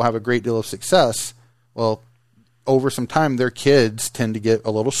once people have a great deal of success, well, over some time, their kids tend to get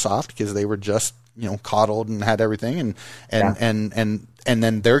a little soft because they were just, coddled and had everything. And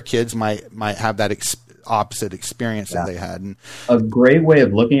then their kids might have that opposite experience that they had. And a great way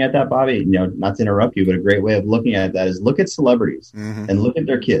of looking at that, Bobby, not to interrupt you, but a great way of looking at that is look at celebrities and look at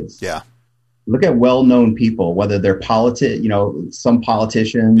their kids. Yeah. Look at well-known people, whether they're some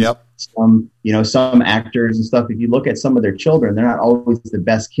politicians, some actors and stuff. If you look at some of their children, they're not always the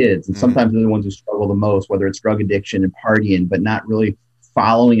best kids. And sometimes they're the ones who struggle the most, whether it's drug addiction and partying, but not really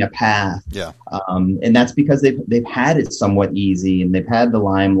following a path. Yeah. And that's because they've had it somewhat easy, and they've had the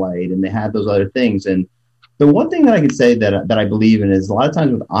limelight, and they had those other things. And the one thing that I can say that I believe in is a lot of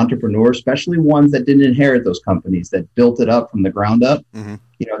times with entrepreneurs, especially ones that didn't inherit those companies, that built it up from the ground up,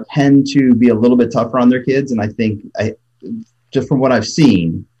 tend to be a little bit tougher on their kids. And I think just from what I've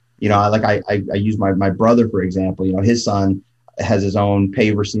seen, I use my brother, for example. His son has his own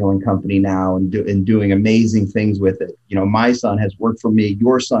paver sealing company now and doing amazing things with it. My son has worked for me.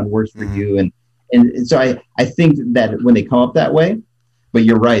 Your son works for you. And so I think that when they come up that way, but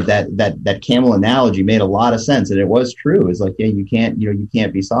you're right, that camel analogy made a lot of sense. And it was true. It's like, yeah, you can't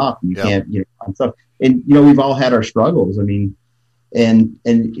be soft, and you can't, and stuff. And, we've all had our struggles. I mean, and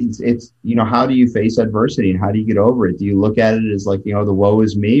it's how do you face adversity and how do you get over it? Do you look at it as like, the woe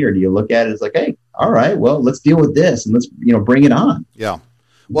is me, or do you look at it as like, hey, all right, well, let's deal with this and let's, bring it on. Yeah.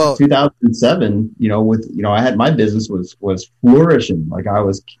 Well, 2007, I had my business was flourishing. Like I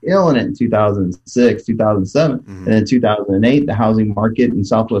was killing it in 2006, 2007. And then 2008, the housing market in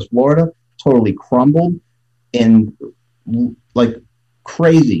Southwest Florida totally crumbled and like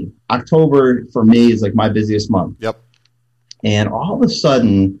crazy. October for me is like my busiest month. Yep. And all of a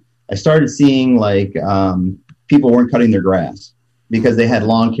sudden, I started seeing like people weren't cutting their grass because they had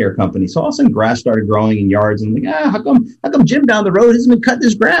lawn care companies. So all of a sudden, grass started growing in yards, and I'm like, how come Jim down the road hasn't been cutting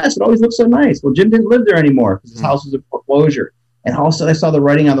his grass? It always looks so nice. Well, Jim didn't live there anymore because his house was in foreclosure. And all of a sudden, I saw the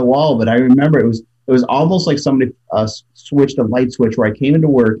writing on the wall. But I remember it was almost like somebody switched a light switch where I came into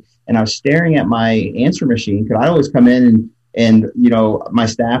work and I was staring at my answer machine because I'd always come in and my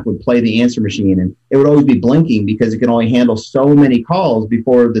staff would play the answer machine and it would always be blinking because it could only handle so many calls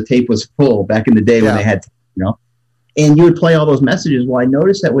before the tape was full back in the day when they had, and you would play all those messages. Well, I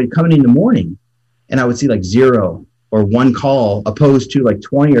noticed that would come in the morning and I would see like 0 or 1 call opposed to like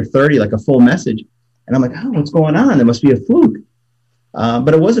 20 or 30, like a full message. And I'm like, oh, what's going on? There must be a fluke.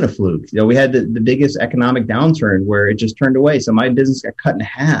 But it wasn't a fluke. We had the biggest economic downturn where it just turned away. So my business got cut in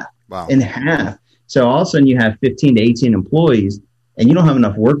half. Wow. In half. So all of a sudden you have 15 to 18 employees and you don't have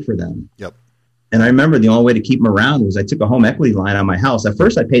enough work for them. Yep. And I remember the only way to keep them around was I took a home equity line on my house. At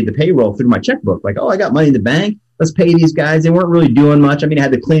first I paid the payroll through my checkbook. Like, I got money in the bank. Let's pay these guys. They weren't really doing much. I mean, I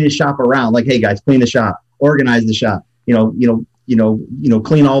had to clean the shop around. Like, hey guys, clean the shop, organize the shop,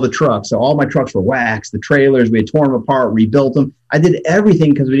 clean all the trucks. So all my trucks were waxed, the trailers, we had torn them apart, rebuilt them. I did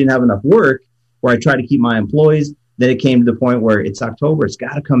everything because we didn't have enough work where I tried to keep my employees. Then it came to the point where it's October. It's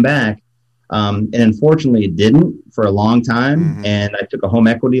got to come back. And unfortunately, it didn't for a long time. Mm-hmm. And I took a home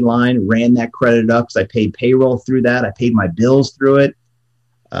equity line, ran that credit up because I paid payroll through that. I paid my bills through it.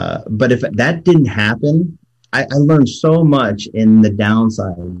 But if that didn't happen, I learned so much in the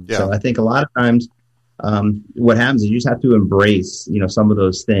downside. Yeah. So I think a lot of times what happens is you just have to embrace, some of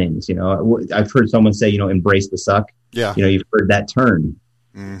those things. I've heard someone say, embrace the suck. Yeah. You've heard that term.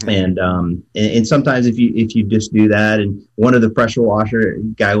 Mm-hmm. And sometimes if you just do that, and one of the pressure washer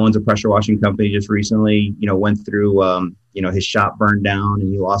guy who owns a pressure washing company just recently, went through, his shop burned down and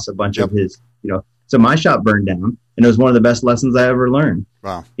he lost a bunch of his, so my shop burned down and it was one of the best lessons I ever learned.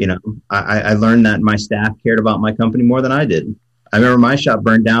 Wow. I learned that my staff cared about my company more than I did. I remember my shop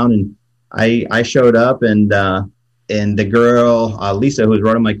burned down and I showed up and the girl, Lisa, who was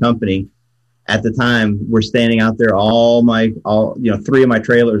running my company, at the time, we're standing out there. 3 of my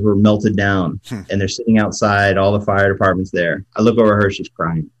trailers were melted down, and they're sitting outside. All the fire department's there. I look over her; she's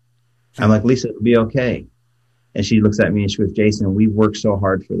crying. I'm like, Lisa, it'll be okay. And she looks at me and she goes, Jason, we've worked so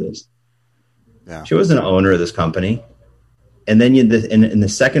hard for this. Yeah. She wasn't an owner of this company. And then in the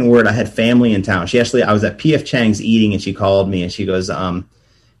second word, I had family in town. I was at P.F. Chang's eating, and she called me and she goes,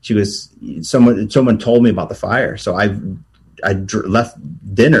 someone told me about the fire, so I left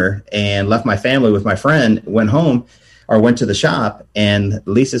dinner and left my family with my friend, went home or went to the shop. And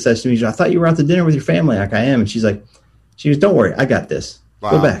Lisa says to me, I thought you were out to dinner with your family. Like, I am. And she goes, don't worry. I got this.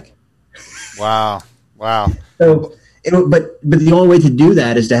 Wow. Go back. Wow. So, but the only way to do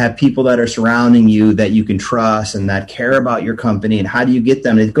that is to have people that are surrounding you that you can trust and that care about your company. And how do you get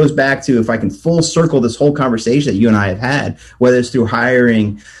them? And it goes back to, if I can full circle this whole conversation that you and I have had, whether it's through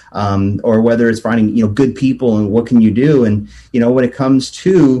hiring, or whether it's finding, good people and what can you do? And, when it comes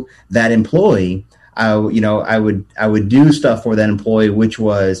to that employee, I would do stuff for that employee, which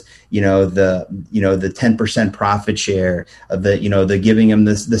was, the 10% profit share of the giving them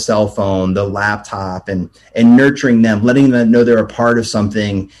the cell phone, the laptop, and nurturing them, letting them know they're a part of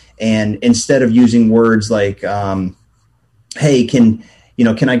something. And instead of using words like, hey, can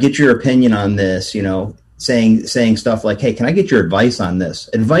I get your opinion on this? Saying stuff like, hey, can I get your advice on this?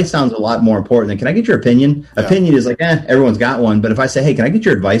 Advice sounds a lot more important than, can I get your opinion? Yeah. Opinion is like, everyone's got one. But if I say, hey, can I get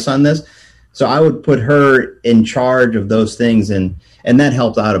your advice on this? So I would put her in charge of those things, and that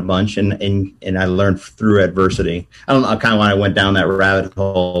helped out a bunch. And I learned through adversity. I don't know, kind of when I went down that rabbit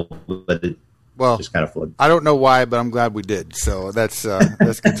hole, but it just kind of flowed. I don't know why, but I'm glad we did. So that's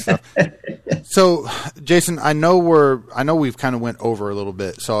good stuff. So, Jason, I know we've kind of went over a little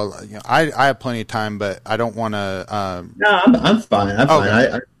bit. So I have plenty of time, but I don't want to. No, I'm fine. I'm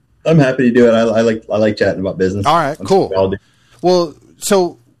fine. I'm happy to do it. I like chatting about business. All right, cool. Well,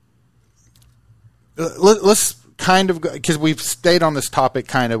 so let's kind of, because we've stayed on this topic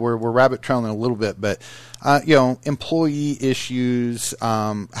kind of, we're rabbit trailing a little bit, but employee issues,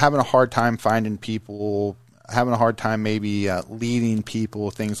 having a hard time finding people, having a hard time maybe leading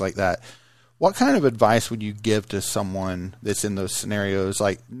people, things like that. What kind of advice would you give to someone that's in those scenarios?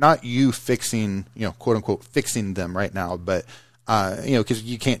 Like, not you fixing, quote unquote, fixing them right now, but because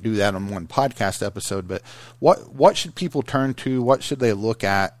you can't do that on one podcast episode. But what should people turn to? What should they look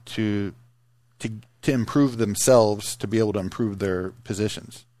at to improve themselves, to be able to improve their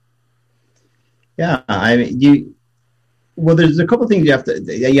positions? Yeah, I mean, Well, there's a couple of things you have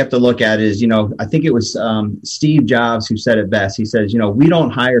to look at is, I think it was Steve Jobs who said it best. He says, we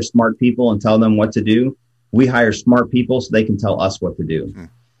don't hire smart people and tell them what to do. We hire smart people so they can tell us what to do. Mm-hmm.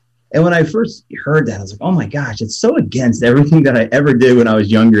 And when I first heard that, I was like, oh my gosh, it's so against everything that I ever did when I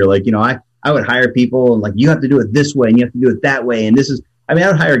was younger. Like, I would hire people and like, you have to do it this way and you have to do it that way. And I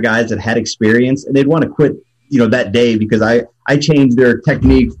would hire guys that had experience and they'd want to quit, that day because I changed their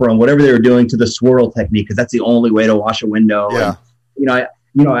technique from whatever they were doing to the swirl technique because that's the only way to wash a window. Yeah. And,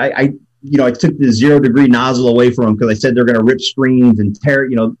 I took the 0 degree nozzle away from them because I said they're going to rip screens and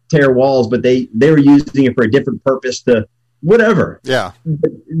tear walls, but they were using it for a different purpose to whatever. Yeah.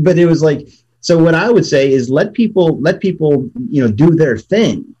 But it was like, so what I would say is let people, do their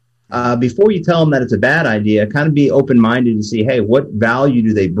thing. Before you tell them that it's a bad idea, kind of be open-minded and see, hey, what value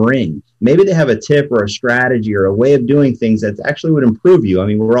do they bring? Maybe they have a tip or a strategy or a way of doing things that actually would improve you. I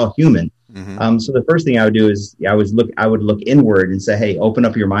mean, we're all human. Mm-hmm. So the first thing I would do is I would look inward and say, hey, open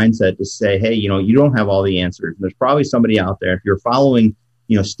up your mindset to say, hey, you don't have all the answers. There's probably somebody out there. If you're following,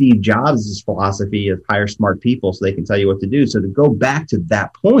 Steve Jobs' philosophy of hire smart people so they can tell you what to do. So to go back to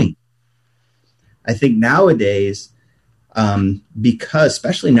that point, I think nowadays, because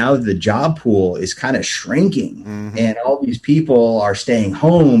especially now that the job pool is kind of shrinking mm-hmm. and all these people are staying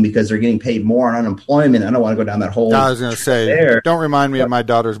home because they're getting paid more on unemployment. I don't want to go down that whole. I was going to say, don't remind me of my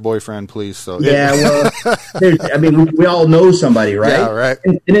daughter's boyfriend, please. So yeah, well, we all know somebody, right? Yeah, right.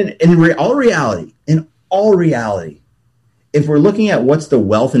 And in all reality, if we're looking at what's the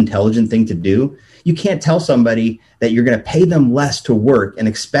wealth intelligent thing to do, you can't tell somebody that you're going to pay them less to work and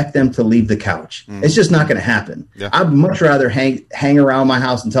expect them to leave the couch. Mm. It's just not going to happen. Yeah. I'd much rather hang around my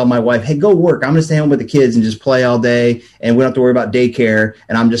house and tell my wife, hey, go work. I'm going to stay home with the kids and just play all day. And we don't have to worry about daycare.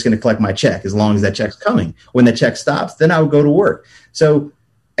 And I'm just going to collect my check as long as that check's coming. When the check stops, then I would go to work. So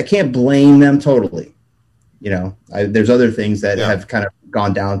I can't blame them totally. There's other things that have kind of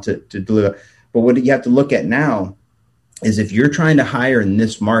gone down to deliver. But what you have to look at now is if you're trying to hire in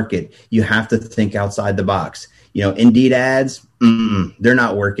this market, you have to think outside the box. Indeed ads, they're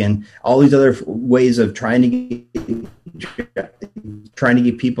not working. All these other ways of trying to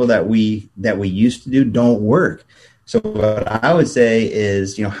get people that we used to do don't work. So what I would say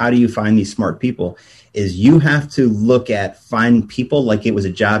is, how do you find these smart people? Is you have to look at finding people like it was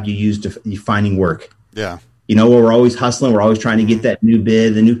a job you used to finding work. Yeah. We're always hustling. We're always trying to get that new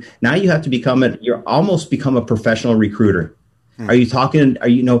bid. Now you have to you're almost become a professional recruiter. Are you talking?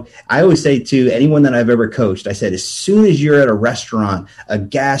 I always say to anyone that I've ever coached, I said, as soon as you're at a restaurant, a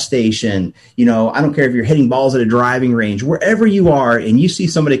gas station, I don't care if you're hitting balls at a driving range, wherever you are, and you see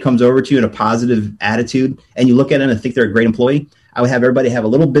somebody comes over to you in a positive attitude and you look at them and think they're a great employee, I would have everybody have a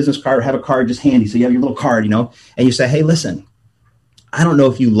little business card or have a card just handy. So you have your little card, and you say, hey, listen, I don't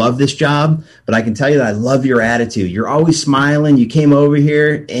know if you love this job, but I can tell you that I love your attitude. You're always smiling. You came over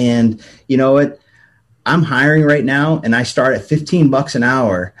here and you know what? I'm hiring right now and I start at $15 an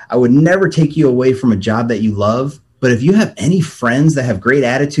hour. I would never take you away from a job that you love. But if you have any friends that have great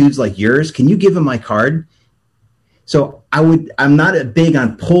attitudes like yours, can you give them my card? So I'm not big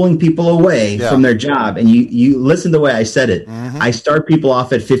on pulling people away from their job. And you listen to the way I said it. Mm-hmm. I start people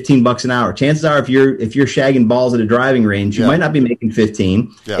off at $15 an hour. Chances are if you're shagging balls at a driving range, you might not be making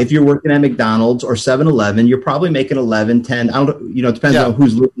 15. Yeah. If you're working at McDonald's or 7-Eleven, you're probably making 11, 10. I don't it depends on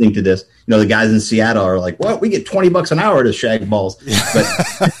who's listening to this. The guys in Seattle are like, well, we get $20 an hour to shag balls. But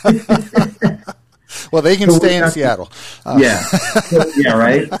well, they can stay in Seattle.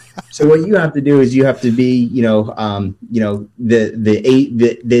 Right. So what you have to do is you have to be, not the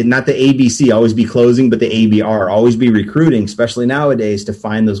ABC, always be closing, but the ABR, always be recruiting, especially nowadays, to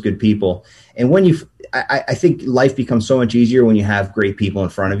find those good people. And when I think life becomes so much easier when you have great people in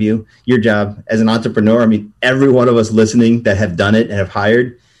front of you. Your job as an entrepreneur, every one of us listening that have done it and have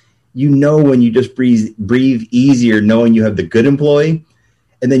hired, when you just breathe easier knowing you have the good employee.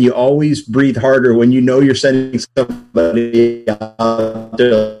 And then you always breathe harder when you're sending somebody out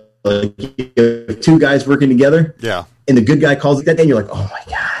there, like two guys working together. Yeah. And the good guy calls it that day, and you're like, oh my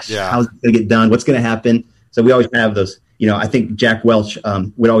gosh, how's it going to get done? What's going to happen? So we always have those. I think Jack Welch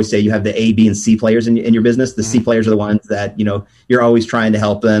would always say you have the A, B, and C players in your business. The C players are the ones that, you're always trying to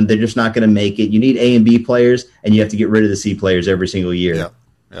help them. They're just not going to make it. You need A and B players, and you have to get rid of the C players every single year. Yeah.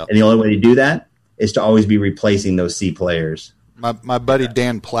 Yeah. And the only way to do that is to always be replacing those C players. My buddy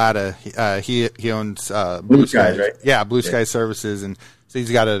Dan Plata, he owns Blue Skies, right? Yeah, Blue Sky Services, and so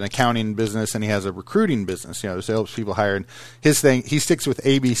he's got an accounting business and he has a recruiting business. So he helps people hire. And his thing, he sticks with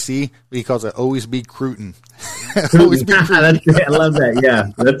ABC, but he calls it always be recruiting. Always be recruiting. That's great. I love that.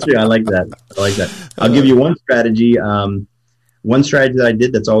 Yeah, that's true. I like that. I'll give you one strategy. One strategy that I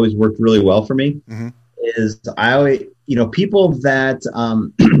did that's always worked really well for me is I always, people that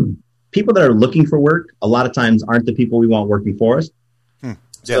people that are looking for work a lot of times aren't the people we want working for us. Yeah.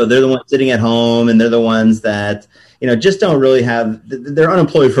 So they're the ones sitting at home, and they're the ones that, just don't really they're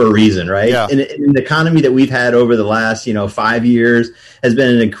unemployed for a reason, right? Yeah. And the economy that we've had over the last, 5 years has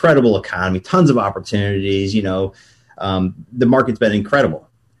been an incredible economy, tons of opportunities, the market's been incredible.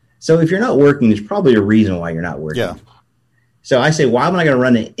 So if you're not working, there's probably a reason why you're not working. Yeah. So I say, why am I going to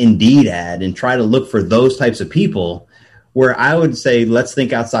run an Indeed ad and try to look for those types of people, where I would say, let's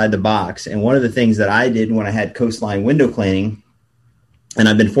think outside the box. And one of the things that I did when I had Coastline Window Cleaning, and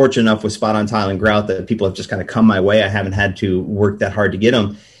I've been fortunate enough with Spot On Tile and Grout that people have just kind of come my way, I haven't had to work that hard to get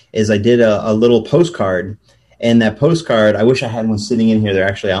them, is I did a little postcard. And that postcard, I wish I had one sitting in here. They're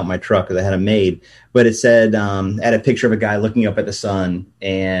actually out in my truck because I had them made. But it said, had a picture of a guy looking up at the sun.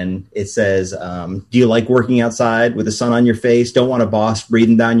 And it says, do you like working outside with the sun on your face? Don't want a boss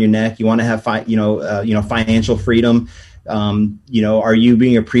breathing down your neck. You want to have, financial freedom. Are you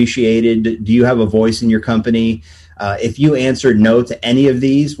being appreciated? Do you have a voice in your company? If you answered no to any of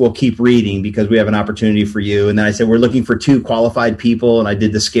these, we'll keep reading because we have an opportunity for you. And then I said, we're looking for 2 qualified people. And I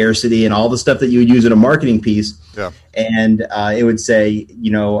did the scarcity and all the stuff that you would use in a marketing piece. Yeah. And it would say,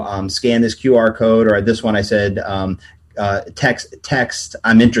 scan this QR code, or this one I said, text,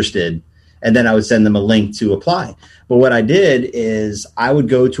 I'm interested. And then I would send them a link to apply. But what I did is I would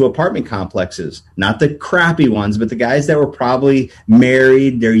go to apartment complexes, not the crappy ones, but the guys that were probably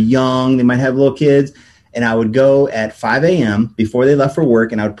married, they're young, they might have little kids. And I would go at 5 a.m. before they left for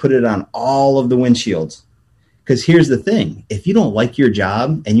work, and I would put it on all of the windshields. Because here's the thing. If you don't like your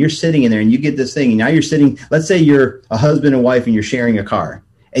job and you're sitting in there and you get this thing, and now you're sitting, let's say you're a husband and wife and you're sharing a car,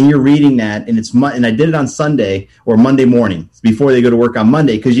 and you're reading that, and and I did it on Sunday or Monday morning before they go to work on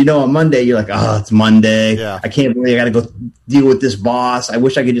Monday. Because on Monday, you're like, oh, it's Monday. Yeah. I can't believe I got to go deal with this boss. I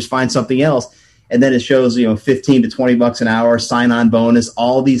wish I could just find something else. And then it shows, 15 to 20 bucks an hour, sign-on bonus,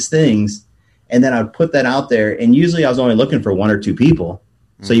 all these things. And then I would put that out there. And usually I was only looking for 1 or 2 people.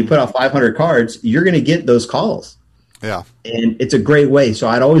 So you put out 500 cards, you're going to get those calls. Yeah. And it's a great way. So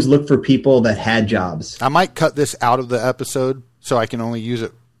I'd always look for people that had jobs. I might cut this out of the episode so I can only use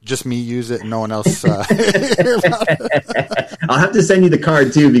it. Just me use it and no one else hear about it. I'll have to send you the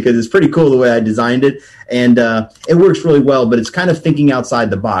card too, because it's pretty cool the way I designed it, and it works really well. But it's kind of thinking outside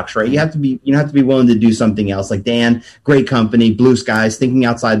the box, right? You have to be willing to do something else. Like Dan, great company, Blue Skies, thinking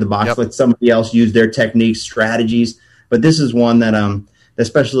outside the box. Yep. Let somebody else use their techniques, strategies. But this is one that,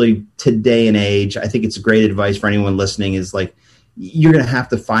 especially today and age, I think it's great advice for anyone listening. Is like, you're going to have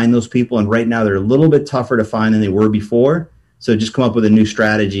to find those people, and right now they're a little bit tougher to find than they were before. So just come up with a new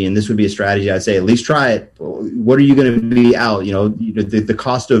strategy, and this would be a strategy. I'd say at least try it. What are you going to be out? The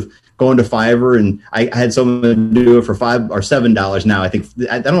cost of going to Fiverr, and I had someone do it for $5 or $7 now. I think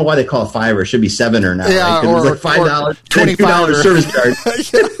I don't know why they call it Fiverr. It should be $7 now. Yeah, right? or it's like $5, $25 service charge.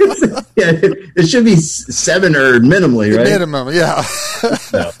 Yeah, it should be $7 minimally, right? Minimum, yeah.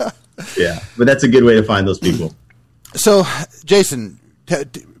 So, yeah, but that's a good way to find those people. So, Jason,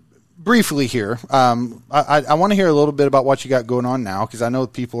 briefly here, I want to hear a little bit about what you got going on now, because I know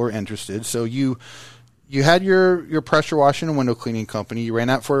people are interested. So you had your pressure washing and window cleaning company. You ran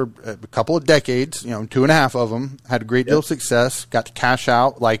that for a couple of decades, 2.5 of them, had a great deal of success, got to cash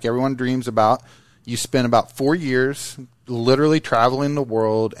out like everyone dreams about. You spent about 4 years literally traveling the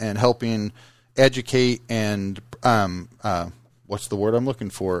world and helping educate and what's the word I'm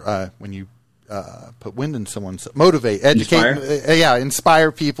looking for when you put wind in someone's motivate, educate,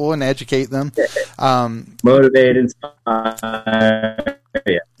 inspire people and educate them. Motivate, inspire.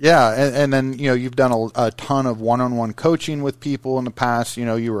 Yeah, and then you've done a ton of one-on-one coaching with people in the past.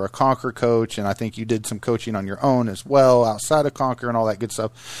 You were a Conquer coach, and I think you did some coaching on your own as well outside of Conquer and all that good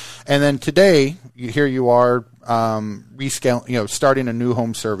stuff. And then today, here you are rescaling, starting a new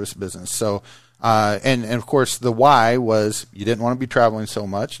home service business. So. And of course, the why was you didn't want to be traveling so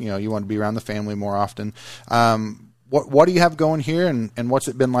much. You want to be around the family more often. What do you have going here, and what's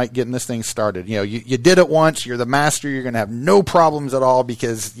it been like getting this thing started? You did it once. You're the master. You're going to have no problems at all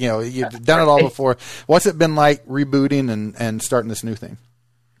because you've done it all before. What's it been like rebooting and starting this new thing?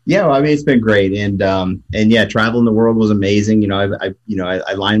 Yeah, well, I mean, it's been great, and yeah, traveling the world was amazing.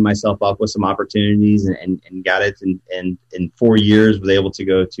 I lined myself up with some opportunities and got it, and in 4 years was able to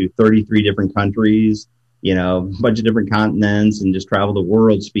go to 33 different countries, a bunch of different continents, and just travel the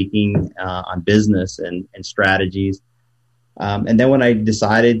world speaking on business and strategies. And then when I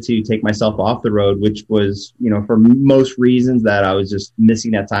decided to take myself off the road, which was, for most reasons that I was just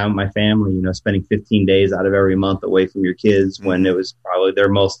missing that time with my family, spending 15 days out of every month away from your kids when it was probably their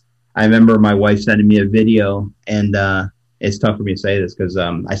most. I remember my wife sending me a video, and it's tough for me to say this because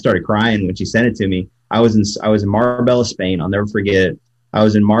I started crying when she sent it to me. I was in Marbella, Spain. I'll never forget it. I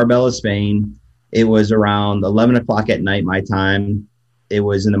was in Marbella, Spain. It was around 11 o'clock at night, my time. It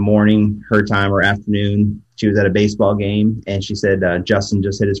was in the morning, her time, or afternoon. She was at a baseball game, and she said, Justin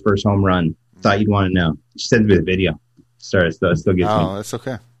just hit his first home run. Thought you'd want to know. She sent me the video. Sorry, it still gets me. Oh, that's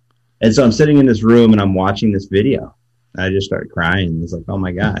okay. And so I'm sitting in this room, and I'm watching this video. And I just started crying. It's like, oh,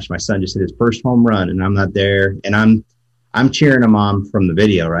 my gosh, my son just hit his first home run, and I'm not there. And I'm cheering him on from the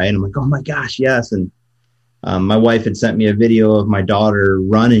video, right? And I'm like, oh, my gosh, yes. And my wife had sent me a video of my daughter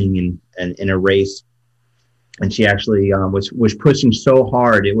running in a race. And she actually was pushing so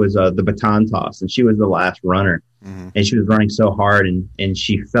hard. It was the baton toss, and she was the last runner. Mm-hmm. And she was running so hard, and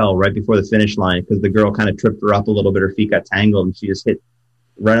she fell right before the finish line because the girl kind of tripped her up a little bit. Her feet got tangled, and she just hit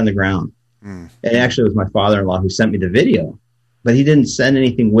right on the ground. Mm. And actually, it was my father-in-law who sent me the video, but he didn't send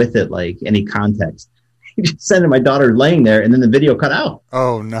anything with it, like any context. He just sent it my daughter laying there, and then the video cut out.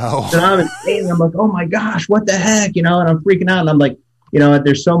 Oh, no. And I'm like, oh, my gosh, what the heck? And I'm freaking out, and I'm like,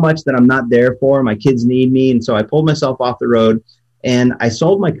 there's so much that I'm not there for. My kids need me. And so I pulled myself off the road and I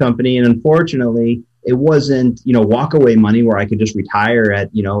sold my company. And unfortunately, it wasn't, walk away money where I could just retire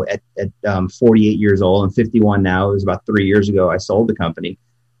at 48 years old. I'm 51 now. It was about 3 years ago I sold the company.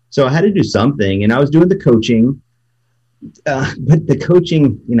 So I had to do something. And I was doing the coaching. But the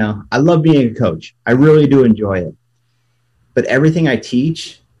coaching, I love being a coach. I really do enjoy it. But everything I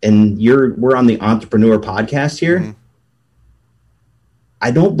teach, and we're on the Entrepreneur podcast here. Mm-hmm. I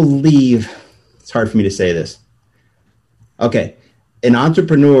don't believe, it's hard for me to say this. Okay. An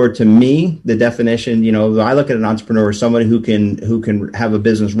entrepreneur, to me, the definition, I look at an entrepreneur as somebody who can have a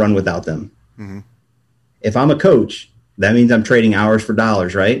business run without them. Mm-hmm. If I'm a coach, that means I'm trading hours for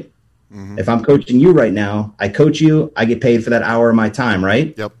dollars, right? Mm-hmm. If I'm coaching you right now, I coach you, I get paid for that hour of my time,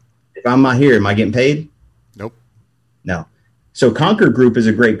 right? Yep. If I'm not here, am I getting paid? Nope. No. So Conquer Group is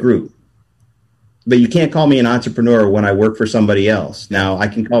a great group. But you can't call me an entrepreneur when I work for somebody else. Now, I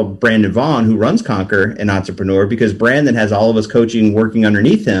can call Brandon Vaughn, who runs Conquer, an entrepreneur because Brandon has all of us coaching working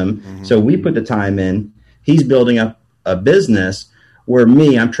underneath him. Mm-hmm. So we put the time in. He's building up a business where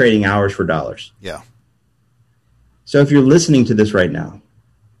I'm trading hours for dollars. Yeah. So if you're listening to this right now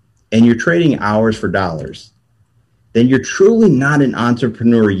and you're trading hours for dollars, then you're truly not an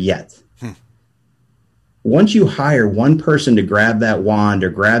entrepreneur yet. Once you hire one person to grab that wand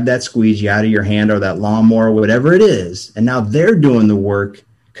or grab that squeegee out of your hand or that lawnmower, whatever it is, and now they're doing the work,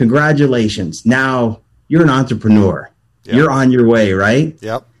 congratulations. Now you're an entrepreneur. Yep. You're on your way, right?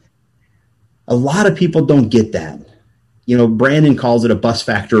 Yep. A lot of people don't get that. Brandon calls it a bus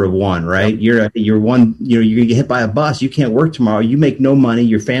factor of one, right? Yep. You're one, you get hit by a bus, you can't work tomorrow, you make no money,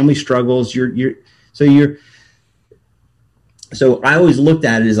 your family struggles, so I always looked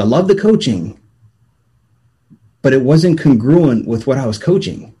at it as I love the coaching, but it wasn't congruent with what I was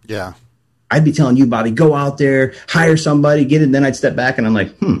coaching. Yeah. I'd be telling you, Bobby, go out there, hire somebody, get it. And then I'd step back and I'm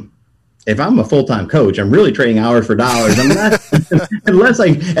like, if I'm a full-time coach, I'm really trading hours for dollars. I'm not, unless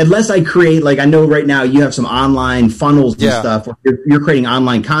I create, like I know right now you have some online funnels and stuff where you're creating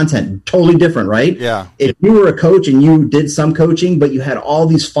online content, totally different, right? Yeah. If you were a coach and you did some coaching, but you had all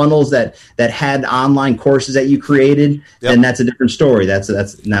these funnels that had online courses that you created, then that's a different story. That's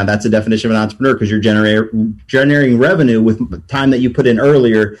a definition of an entrepreneur because you're generating revenue with time that you put in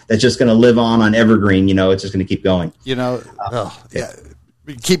earlier that's just going to live on evergreen. It's just going to keep going.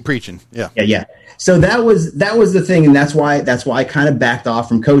 Keep preaching. Yeah. Yeah. So that was the thing. And that's why I kind of backed off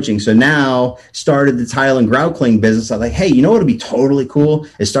from coaching. So now started the tile and grout cleaning business. I'm like, hey, you know what would be totally cool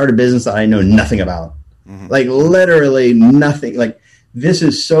is start a business that I know nothing about. Mm-hmm. Like literally nothing. Like this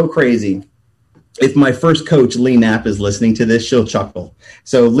is so crazy. If my first coach, Lee Knapp, is listening to this, she'll chuckle.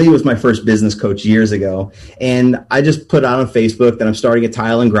 So Lee was my first business coach years ago. And I just put out on Facebook that I'm starting a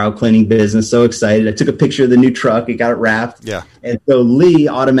tile and grout cleaning business. So excited. I took a picture of the new truck. It got it wrapped. Yeah. And so Lee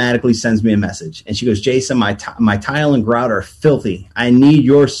automatically sends me a message. And she goes, Jason, my tile and grout are filthy. I need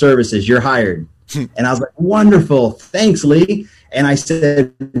your services. You're hired. And I was like, wonderful. Thanks, Lee. And I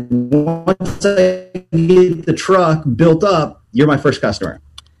said, once I get the truck built up, you're my first customer.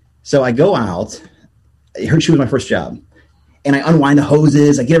 So I go out. She was my first job. And I unwind the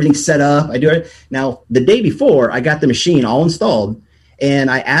hoses. I get everything set up. I do it. Now, the day before, I got the machine all installed.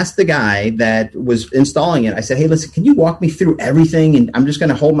 And I asked the guy that was installing it, I said, hey, listen, can you walk me through everything? And I'm just going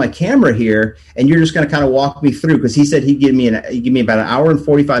to hold my camera here. And you're just going to kind of walk me through. Because he said he'd give me about an hour and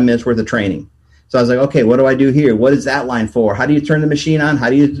 45 minutes worth of training. So I was like, okay, what do I do here? What is that line for? How do you turn the machine on? How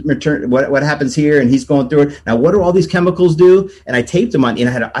do you what happens here? And he's going through it. Now, what do all these chemicals do? And I taped them on,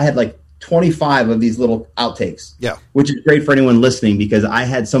 and I had like 25 of these little outtakes. Yeah. Which is great for anyone listening because I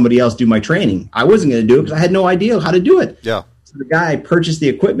had somebody else do my training. I wasn't going to do it because I had no idea how to do it. Yeah. So the guy I purchased the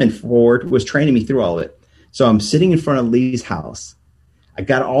equipment for was training me through all of it. So I'm sitting in front of Lee's house. I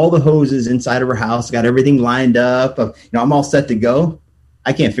got all the hoses inside of her house, got everything lined up. I'm all set to go.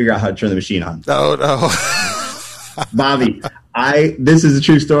 I can't figure out how to turn the machine on. No. Bobby, this is a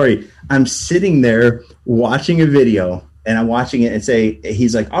true story. I'm sitting there watching a video, and I'm watching it and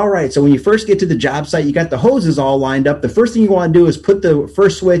he's like, all right, so when you first get to the job site, you got the hoses all lined up. The first thing you want to do is put the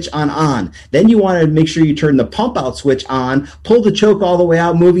first switch on. Then you want to make sure you turn the pump out switch on, pull the choke all the way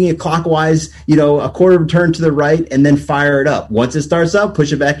out, moving it clockwise, a quarter of a turn to the right, and then fire it up. Once it starts up,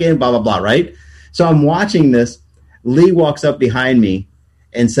 push it back in, blah, blah, blah, right? So I'm watching this. Lee walks up behind me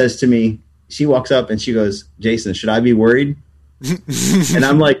and says to me, she walks up and she goes, Jason, should I be worried? And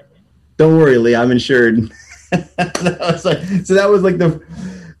I'm like, don't worry, Lee, I'm insured. That was like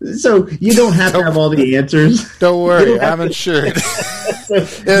so you don't have to have all the answers. Don't worry, I'm insured.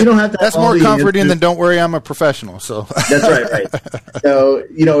 You don't have to. That's more comforting than don't worry, I'm a professional. So that's right. So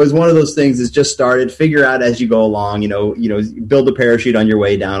it was one of those things. It's just started. Figure out as you go along. Build a parachute on your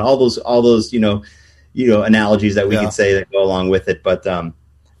way down. All those analogies that we could say that go along with it. But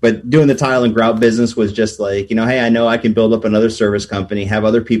doing the tile and grout business was just like, hey, I know I can build up another service company, have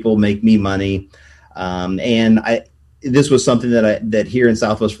other people make me money. This was something that here in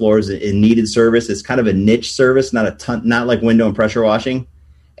Southwest Florida is a needed service. It's kind of a niche service, not like window and pressure washing.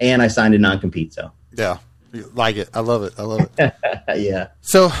 And I signed a non-compete. So yeah, you like it. I love it. Yeah.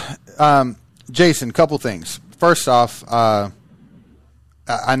 So, Jason, couple things. First off,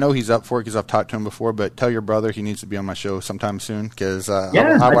 I know he's up for it because I've talked to him before, but tell your brother he needs to be on my show sometime soon because I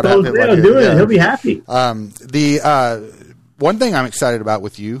told him he'll do it. He'll be happy. One thing I'm excited about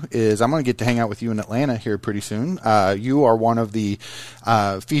with you is I'm going to get to hang out with you in Atlanta here pretty soon. You are one of the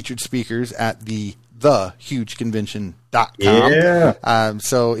featured speakers at the hugeconvention.com. Yeah.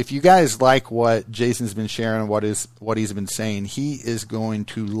 So if you guys like what Jason's been sharing, what he's been saying, he is going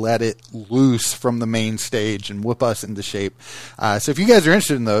to let it loose from the main stage and whip us into shape. So if you guys are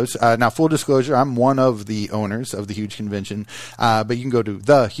interested in those, now full disclosure, I'm one of the owners of the Huge Convention, but you can go to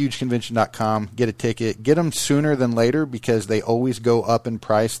thehugeconvention.com, get a ticket, get them sooner than later because they always go up in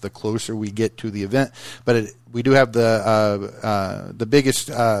price the closer we get to the event. But we do have the biggest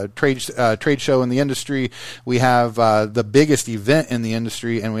trade show in the industry. We have the biggest event in the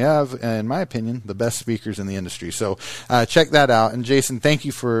industry, and we have, in my opinion, the best speakers in the industry. So check that out. And Jason, thank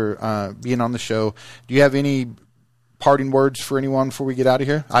you for being on the show. Do you have any parting words for anyone before we get out of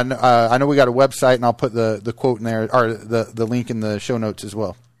here? I know we got a website, and I'll put the quote in there, or the link in the show notes as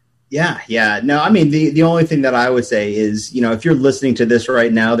well. Yeah. No, I mean, the only thing that I would say is, if you're listening to this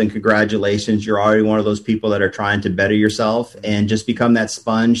right now, then congratulations. You're already one of those people that are trying to better yourself and just become that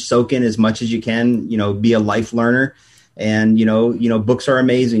sponge, soak in as much as you can, be a life learner. And, books are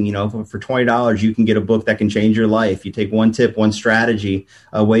amazing. For $20, you can get a book that can change your life. You take one tip, one strategy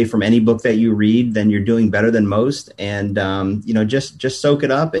away from any book that you read, then you're doing better than most. And, just soak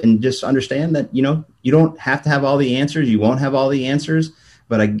it up and just understand that, you don't have to have all the answers. You won't have all the answers.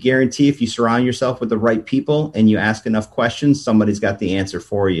 But I guarantee if you surround yourself with the right people and you ask enough questions, somebody's got the answer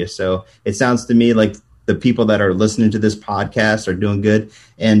for you. So it sounds to me like the people that are listening to this podcast are doing good.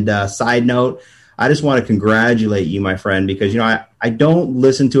 And side note, I just want to congratulate you, my friend, because, I don't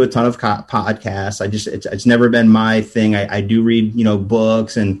listen to a ton of podcasts. It's never been my thing. I do read,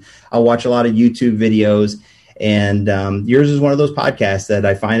 books, and I'll watch a lot of YouTube videos. And yours is one of those podcasts that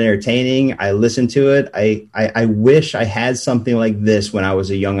I find entertaining. I listen to it. I wish I had something like this when I was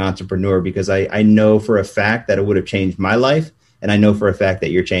a young entrepreneur, because I know for a fact that it would have changed my life. And I know for a fact that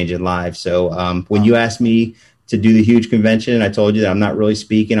you're changing lives. So when you asked me to do the Huge Convention, I told you that I'm not really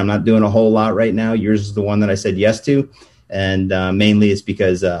speaking. I'm not doing a whole lot right now. Yours is the one that I said yes to. And mainly it's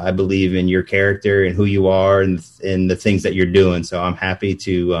because I believe in your character and who you are and the things that you're doing. So I'm happy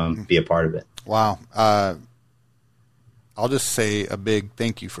to be a part of it. Wow. I'll just say a big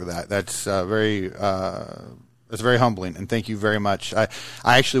thank you for that. That's very humbling, and thank you very much. I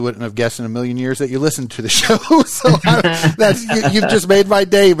actually wouldn't have guessed in a million years that you listened to the show. So you've just made my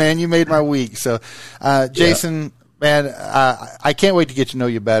day, man. You made my week. So, Jason, man, I can't wait to get to know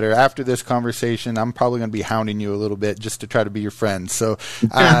you better. After this conversation, I'm probably going to be hounding you a little bit just to try to be your friend. So,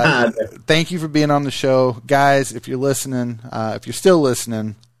 thank you for being on the show, guys. If you're listening, if you're still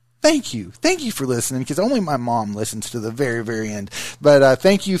listening, thank you for listening, because only my mom listens to the very, very end. But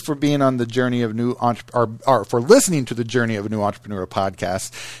thank you for being on the journey of for listening to the Journey of a New Entrepreneur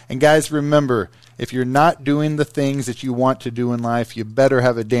podcast. And guys, remember, if you're not doing the things that you want to do in life, you better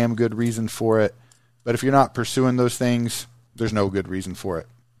have a damn good reason for it. But if you're not pursuing those things, there's no good reason for it.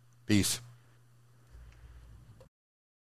 Peace.